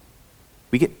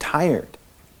 We get tired,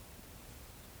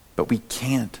 but we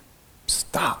can't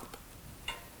stop.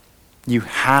 You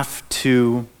have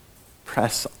to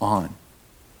press on.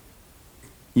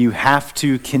 You have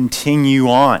to continue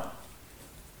on.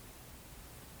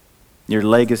 Your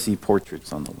legacy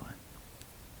portrait's on the line.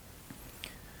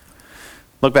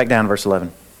 Look back down to verse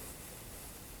 11.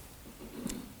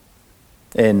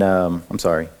 In, 1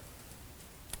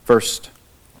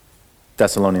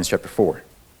 Thessalonians chapter 4,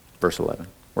 verse 11.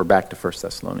 We're back to 1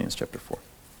 Thessalonians chapter 4.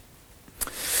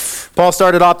 Paul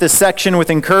started off this section with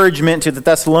encouragement to the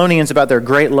Thessalonians about their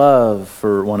great love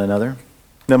for one another.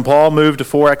 Then Paul moved to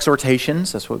 4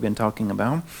 exhortations. That's what we've been talking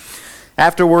about.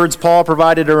 Afterwards, Paul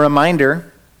provided a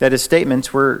reminder that his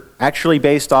statements were actually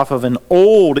based off of an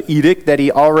old edict that he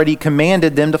already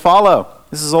commanded them to follow.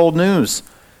 This is old news.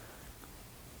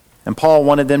 And Paul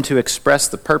wanted them to express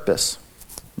the purpose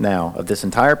now of this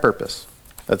entire purpose,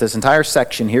 of this entire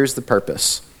section. Here's the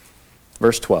purpose.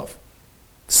 Verse 12.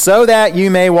 So that you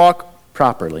may walk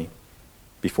properly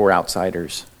before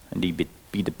outsiders and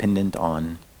be dependent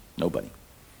on nobody.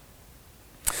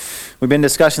 We've been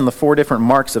discussing the 4 different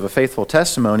marks of a faithful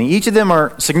testimony. Each of them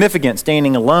are significant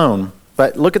standing alone,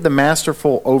 but look at the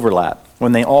masterful overlap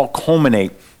when they all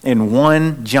culminate in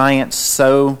one giant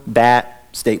so that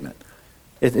statement.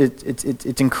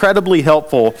 It's incredibly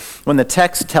helpful when the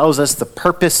text tells us the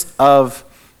purpose of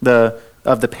the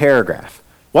paragraph.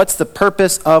 What's the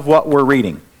purpose of what we're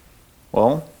reading?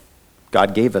 Well,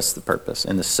 God gave us the purpose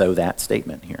in the so that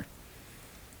statement here.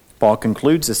 Paul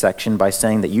concludes the section by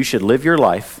saying that you should live your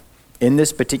life in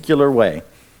this particular way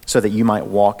so that you might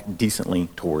walk decently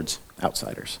towards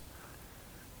outsiders.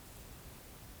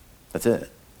 That's it.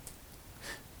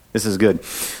 This is good.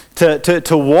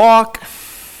 To walk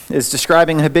is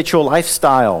describing a habitual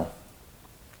lifestyle.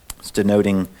 It's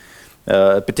denoting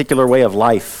a particular way of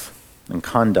life and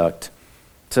conduct.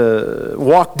 To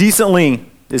walk decently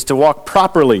is to walk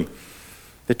properly.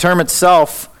 The term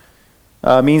itself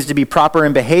means to be proper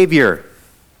in behavior,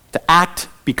 to act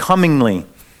becomingly.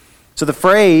 So the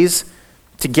phrase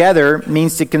together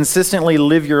means to consistently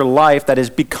live your life that is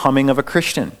becoming of a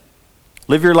Christian.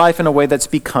 Live your life in a way that's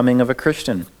becoming of a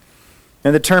Christian.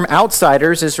 And the term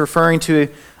outsiders is referring to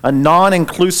a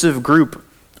non-inclusive group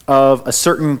of a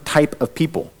certain type of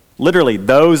people. Literally,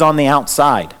 those on the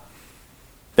outside.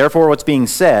 Therefore, what's being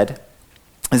said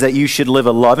is that you should live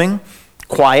a loving,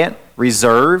 quiet,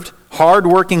 reserved,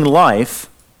 hard-working life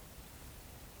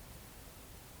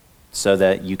so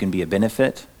that you can be a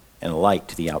benefit and a light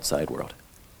to the outside world.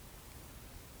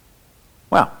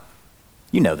 Wow,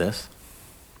 you know this.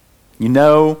 You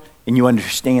know and you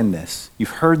understand this. You've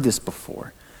heard this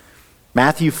before.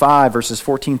 Matthew 5, verses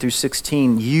 14 through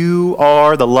 16, you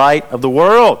are the light of the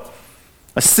world.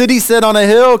 A city set on a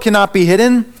hill cannot be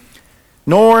hidden,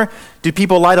 nor do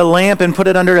people light a lamp and put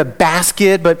it under a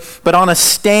basket, but on a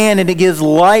stand, and it gives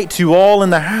light to all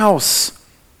in the house.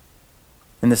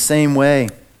 In the same way,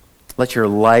 let your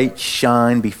light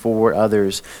shine before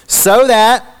others, so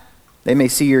that they may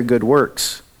see your good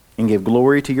works and give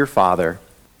glory to your Father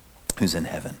who's in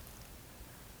heaven.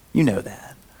 You know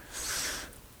that.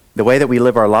 The way that we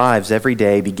live our lives every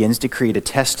day begins to create a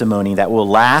testimony that will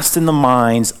last in the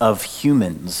minds of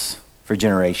humans for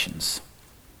generations.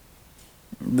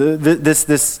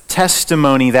 This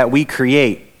testimony that we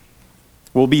create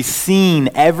will be seen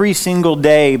every single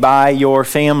day by your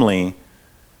family,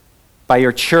 by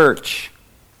your church,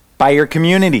 by your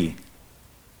community,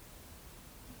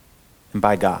 and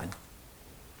by God.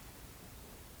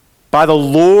 By the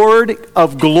Lord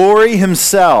of glory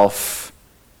himself,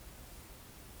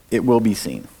 it will be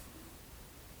seen.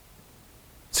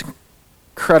 It's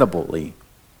incredibly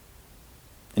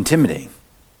intimidating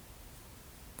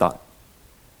thought.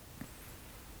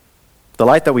 The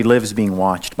light that we live is being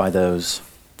watched by those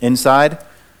inside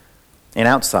and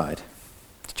outside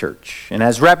the church. And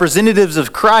as representatives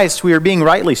of Christ, we are being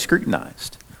rightly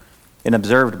scrutinized and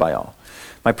observed by all.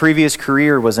 My previous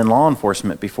career was in law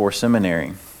enforcement before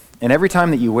seminary. And every time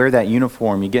that you wear that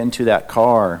uniform, you get into that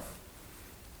car,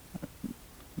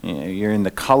 you're in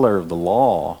the color of the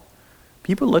law,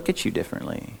 people look at you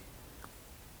differently.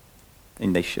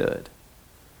 And they should.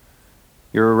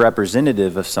 You're a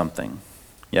representative of something.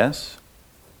 Yes?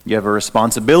 You have a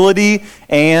responsibility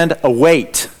and a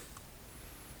weight.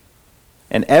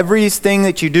 And everything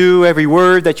that you do, every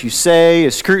word that you say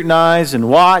is scrutinized and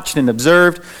watched and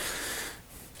observed.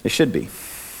 It should be.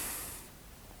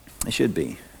 It should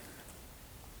be.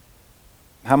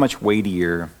 How much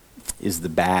weightier is the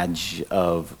badge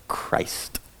of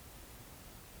Christ?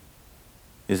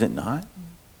 Is it not?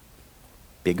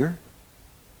 Bigger?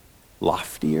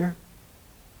 Loftier?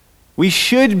 We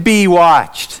should be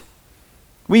watched.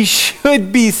 We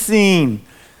should be seen.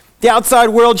 The outside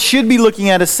world should be looking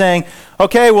at us saying,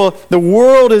 okay, well, the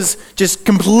world is just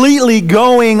completely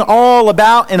going all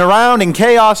about and around in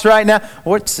chaos right now.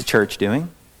 What's the church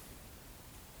doing?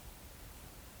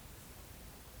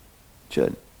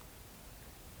 Should.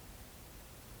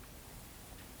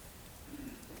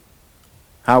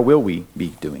 How will we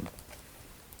be doing?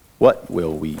 What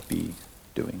will we be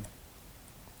doing?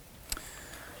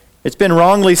 It's been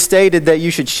wrongly stated that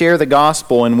you should share the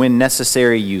gospel and when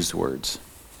necessary use words.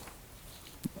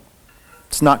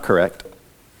 It's not correct.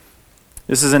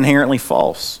 This is inherently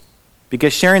false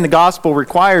because sharing the gospel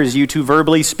requires you to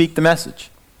verbally speak the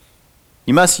message.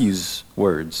 You must use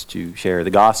words to share the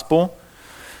gospel.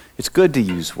 It's good to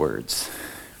use words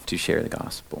to share the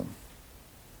gospel.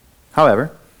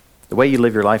 However, the way you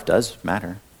live your life does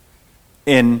matter.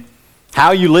 And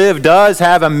how you live does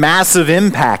have a massive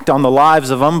impact on the lives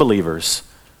of unbelievers.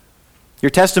 Your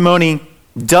testimony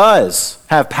does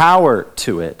have power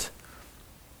to it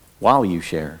while you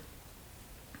share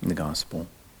the gospel.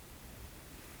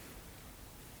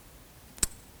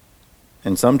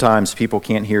 And sometimes people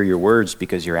can't hear your words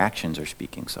because your actions are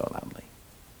speaking so loudly.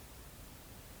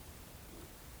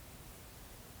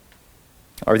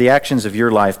 Are the actions of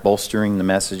your life bolstering the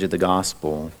message of the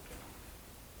gospel,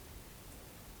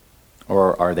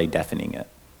 or are they deafening it?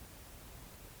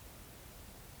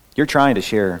 You're trying to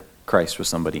share Christ with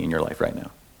somebody in your life right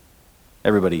now.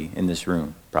 Everybody in this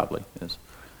room probably is.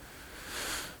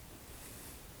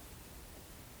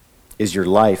 Is your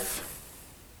life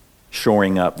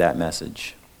shoring up that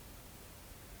message?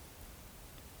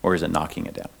 Or is it knocking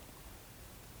it down?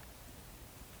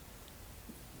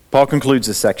 Paul concludes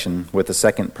this section with a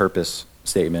second purpose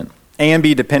statement. And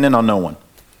be dependent on no one.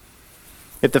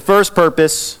 If the first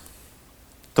purpose,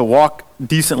 to walk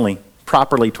decently,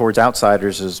 properly towards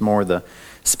outsiders, is more the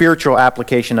spiritual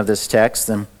application of this text,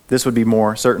 then this would be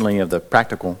more certainly of the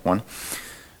practical one.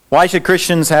 Why should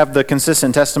Christians have the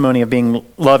consistent testimony of being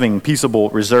loving, peaceable,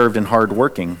 reserved, and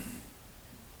hardworking?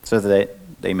 So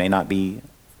that they may not be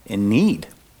in need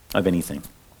of anything.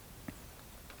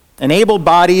 An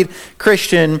able-bodied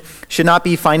Christian should not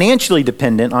be financially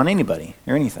dependent on anybody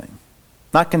or anything.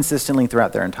 Not consistently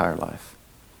throughout their entire life.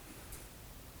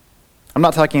 I'm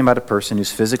not talking about a person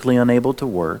who's physically unable to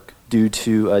work due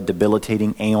to a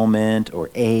debilitating ailment or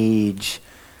age.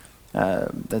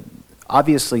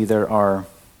 Obviously, there are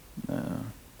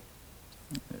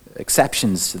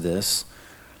exceptions to this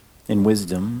in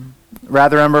wisdom.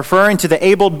 Rather, I'm referring to the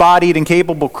able-bodied and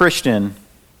capable Christian.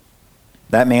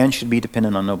 That man should be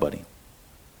dependent on nobody.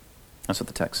 That's what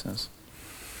the text says.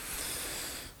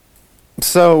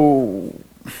 So,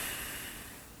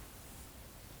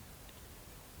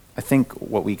 I think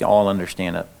what we all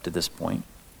understand up to this point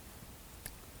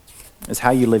is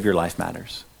how you live your life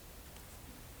matters.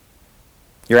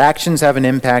 Your actions have an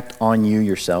impact on you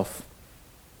yourself.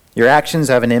 Your actions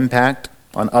have an impact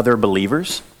on other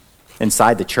believers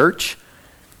inside the church.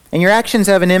 And your actions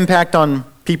have an impact on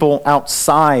people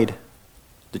outside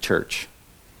the church.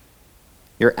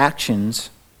 Your actions,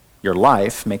 your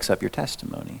life, makes up your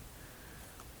testimony.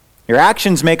 Your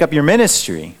actions make up your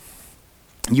ministry.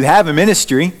 You have a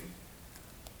ministry.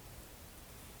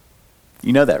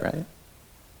 You know that, right?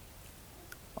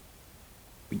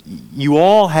 You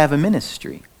all have a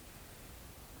ministry.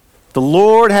 The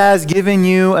Lord has given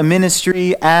you a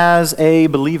ministry as a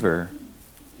believer.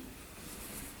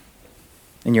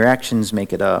 And your actions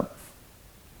make it up.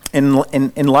 In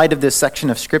light of this section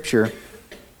of Scripture,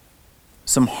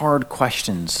 some hard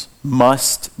questions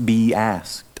must be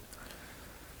asked.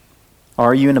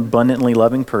 Are you an abundantly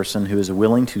loving person who is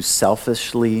willing to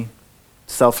selflessly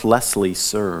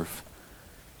serve?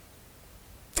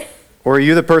 Or are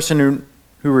you the person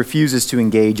who refuses to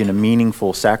engage in a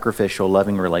meaningful, sacrificial,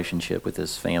 loving relationship with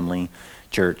his family,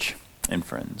 church, and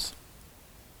friends?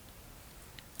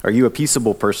 Are you a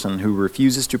peaceable person who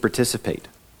refuses to participate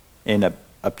in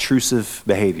obtrusive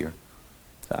behavior?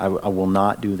 I will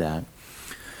not do that.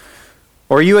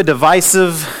 Or are you a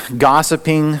divisive,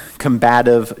 gossiping,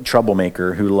 combative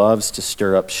troublemaker who loves to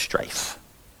stir up strife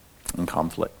and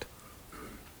conflict?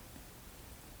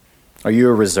 Are you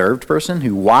a reserved person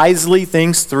who wisely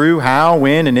thinks through how,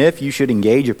 when, and if you should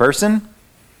engage a person?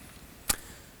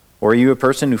 Or are you a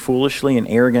person who foolishly and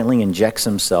arrogantly injects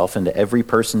himself into every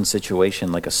person's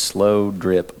situation like a slow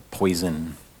drip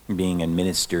poison being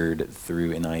administered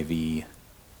through an IV?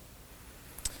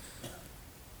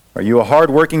 Are you a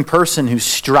hardworking person who's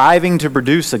striving to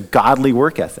produce a godly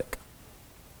work ethic?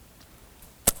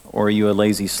 Or are you a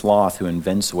lazy sloth who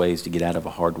invents ways to get out of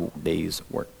a hard day's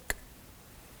work?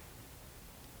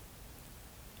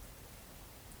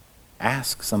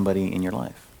 Ask somebody in your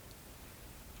life.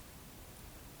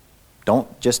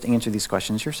 Don't just answer these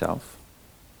questions yourself.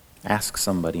 Ask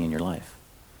somebody in your life.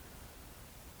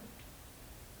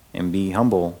 And be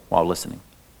humble while listening.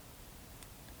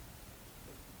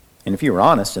 And if you're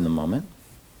honest in the moment,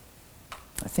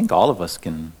 I think all of us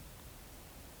can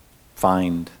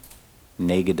find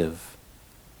negative,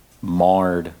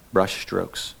 marred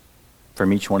brushstrokes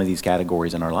from each one of these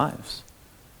categories in our lives.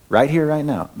 Right here, right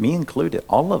now, me included,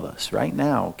 all of us right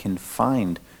now can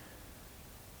find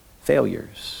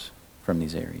failures from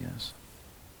these areas.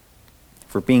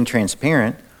 For being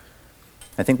transparent,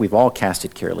 I think we've all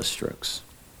casted careless strokes.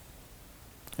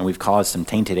 And we've caused some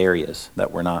tainted areas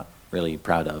that we're not really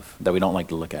proud of, that we don't like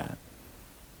to look at.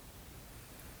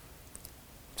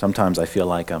 Sometimes I feel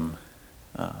like I'm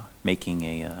making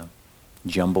a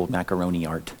jumbled macaroni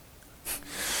art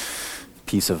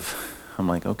piece of, I'm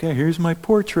like, okay, here's my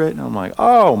portrait. And I'm like,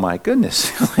 oh my goodness.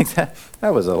 Like that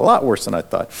was a lot worse than I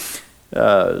thought.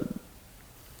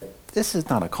 This is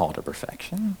not a call to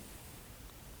perfection.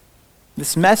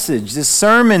 This message, this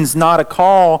sermon's not a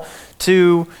call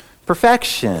to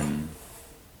perfection.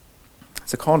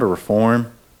 It's a call to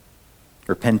reform,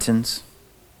 repentance,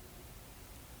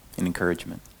 and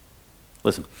encouragement.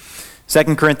 Listen,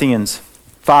 2 Corinthians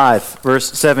 5,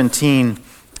 verse 17.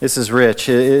 This is rich.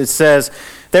 It says,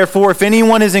 therefore, if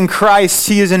anyone is in Christ,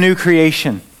 he is a new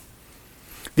creation.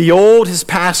 The old has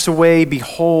passed away.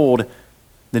 Behold,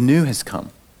 the new has come.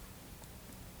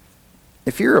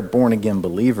 If you're a born-again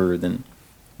believer, then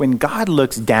when God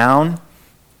looks down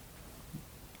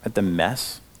at the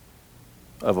mess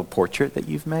of a portrait that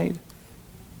you've made,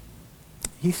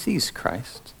 he sees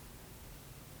Christ.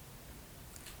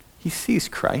 He sees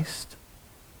Christ.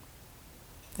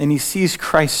 And he sees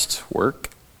Christ's work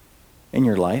in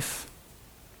your life.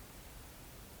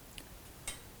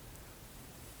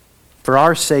 For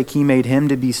our sake, he made him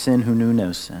to be sin who knew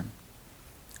no sin,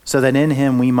 so that in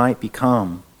him we might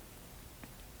become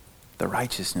the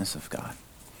righteousness of God.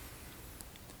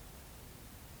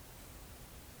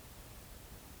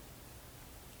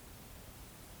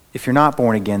 If you're not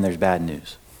born again, there's bad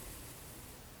news.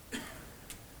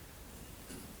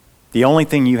 The only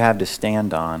thing you have to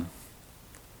stand on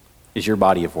is your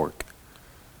body of work.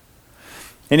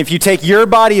 And if you take your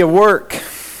body of work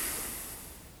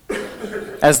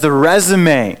as the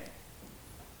resume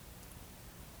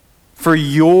for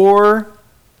your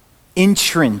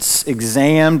entrance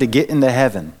exam to get into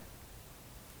heaven,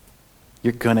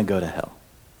 you're going to go to hell.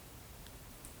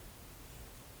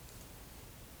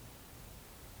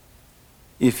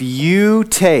 If you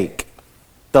take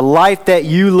the life that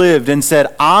you lived and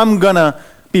said, I'm going to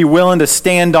be willing to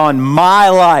stand on my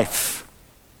life,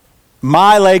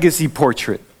 my legacy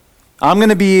portrait. I'm going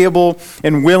to be able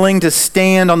and willing to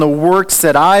stand on the works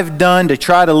that I've done to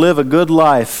try to live a good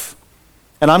life.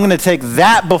 And I'm going to take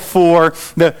that before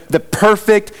the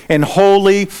perfect and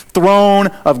holy throne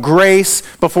of grace,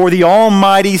 before the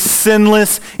almighty,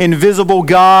 sinless, invisible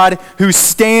God who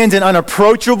stands in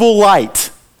unapproachable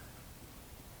light.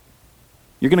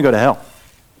 You're going to go to hell.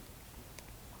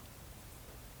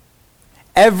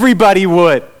 Everybody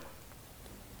would.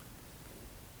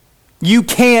 You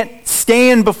can't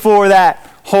stand before that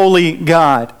holy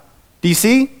God. Do you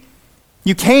see?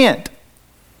 You can't.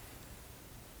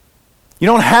 You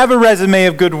don't have a resume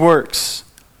of good works.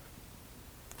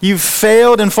 You've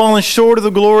failed and fallen short of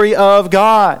the glory of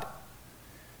God.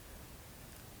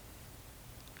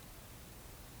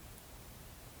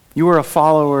 You are a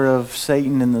follower of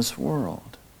Satan in this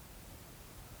world.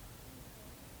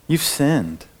 You've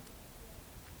sinned.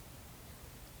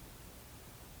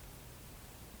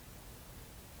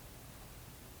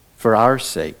 For our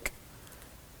sake,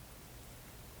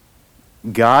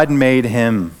 God made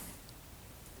him,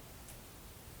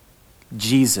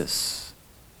 Jesus,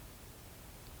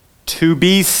 to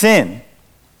be sin.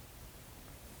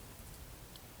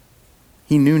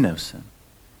 He knew no sin.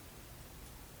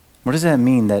 What does that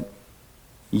mean? That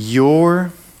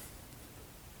your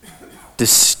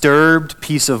disturbed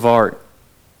piece of art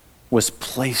was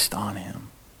placed on him.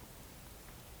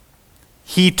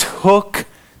 He took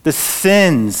the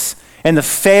sins and the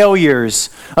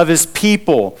failures of his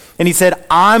people. And he said,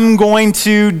 I'm going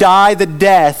to die the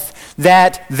death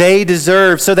that they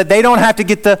deserve so that they don't have to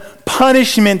get the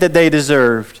punishment that they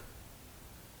deserved.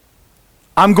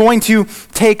 I'm going to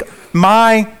take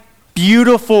my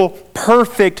beautiful,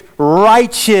 perfect,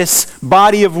 righteous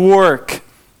body of work,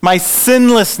 my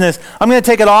sinlessness. I'm going to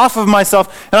take it off of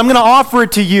myself and I'm going to offer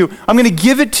it to you. I'm going to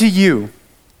give it to you.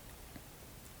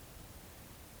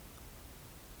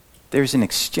 There's an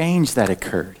exchange that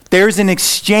occurred. There's an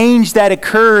exchange that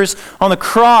occurs on the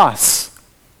cross.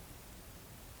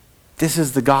 This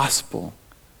is the gospel.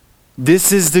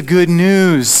 This is the good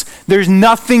news. There's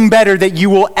nothing better that you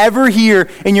will ever hear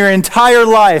in your entire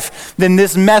life than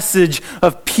this message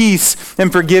of peace and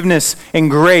forgiveness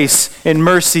and grace and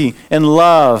mercy and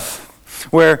love.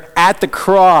 Where at the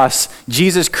cross,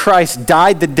 Jesus Christ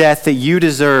died the death that you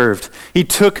deserved. He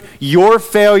took your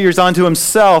failures onto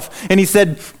himself and he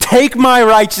said, take my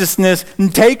righteousness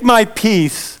and take my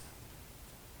peace.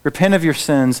 Repent of your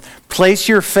sins. Place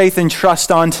your faith and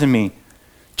trust onto me.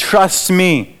 Trust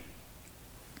me.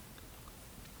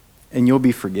 And you'll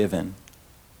be forgiven.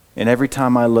 And every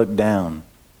time I look down,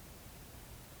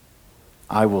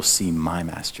 I will see my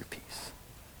masterpiece.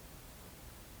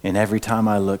 And every time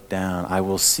I look down, I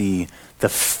will see the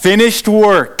finished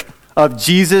work of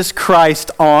Jesus Christ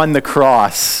on the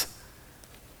cross.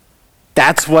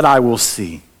 That's what I will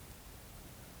see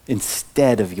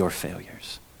instead of your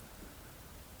failures.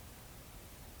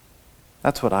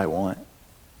 That's what I want.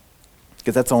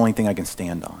 Because that's the only thing I can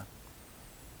stand on.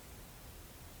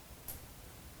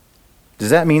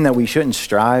 Does that mean that we shouldn't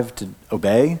strive to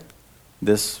obey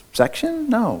this section?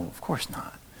 No, of course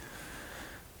not.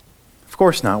 Of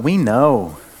course not. We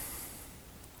know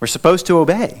we're supposed to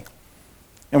obey.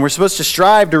 And we're supposed to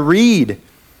strive to read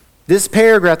this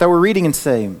paragraph that we're reading and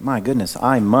say, my goodness,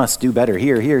 I must do better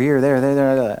here,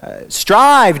 there.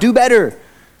 Strive, do better.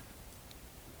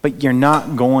 But you're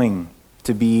not going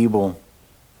to be able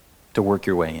to work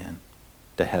your way in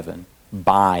to heaven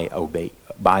by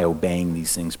obeying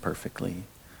these things perfectly.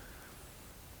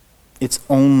 It's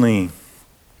only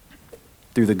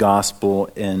through the gospel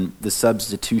and the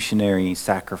substitutionary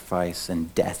sacrifice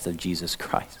and death of Jesus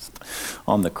Christ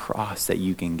on the cross that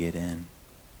you can get in.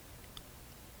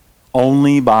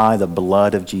 Only by the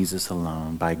blood of Jesus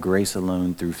alone, by grace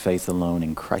alone, through faith alone,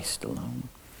 in Christ alone.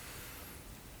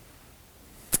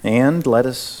 And let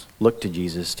us look to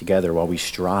Jesus together while we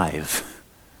strive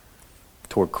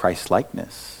toward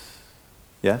Christ-likeness.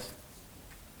 Yes?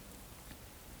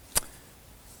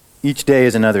 Each day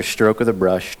is another stroke of the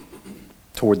brush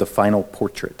toward the final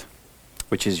portrait,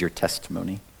 which is your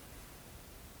testimony.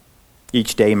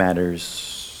 Each day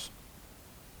matters.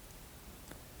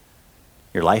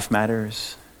 Your life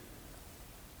matters,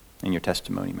 and your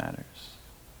testimony matters.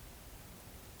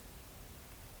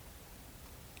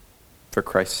 For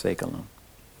Christ's sake alone.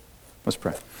 Let's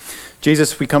pray.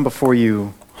 Jesus, we come before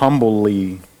you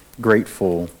humbly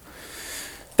grateful,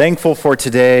 thankful for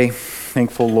today,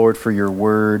 thankful, Lord, for your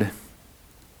word,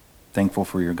 thankful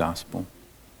for your gospel.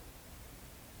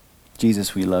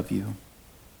 Jesus, we love you.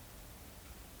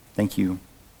 Thank you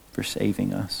for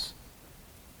saving us.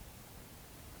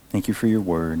 Thank you for your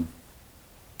word.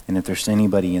 And if there's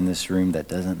anybody in this room that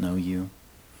doesn't know you,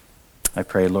 I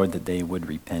pray, Lord, that they would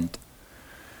repent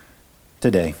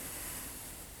today.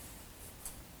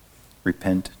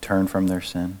 Repent, turn from their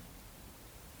sin,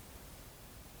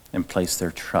 and place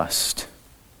their trust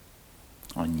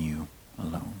on you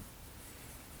alone.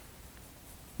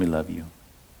 We love you.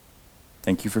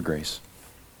 Thank you for grace.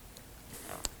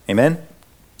 Amen.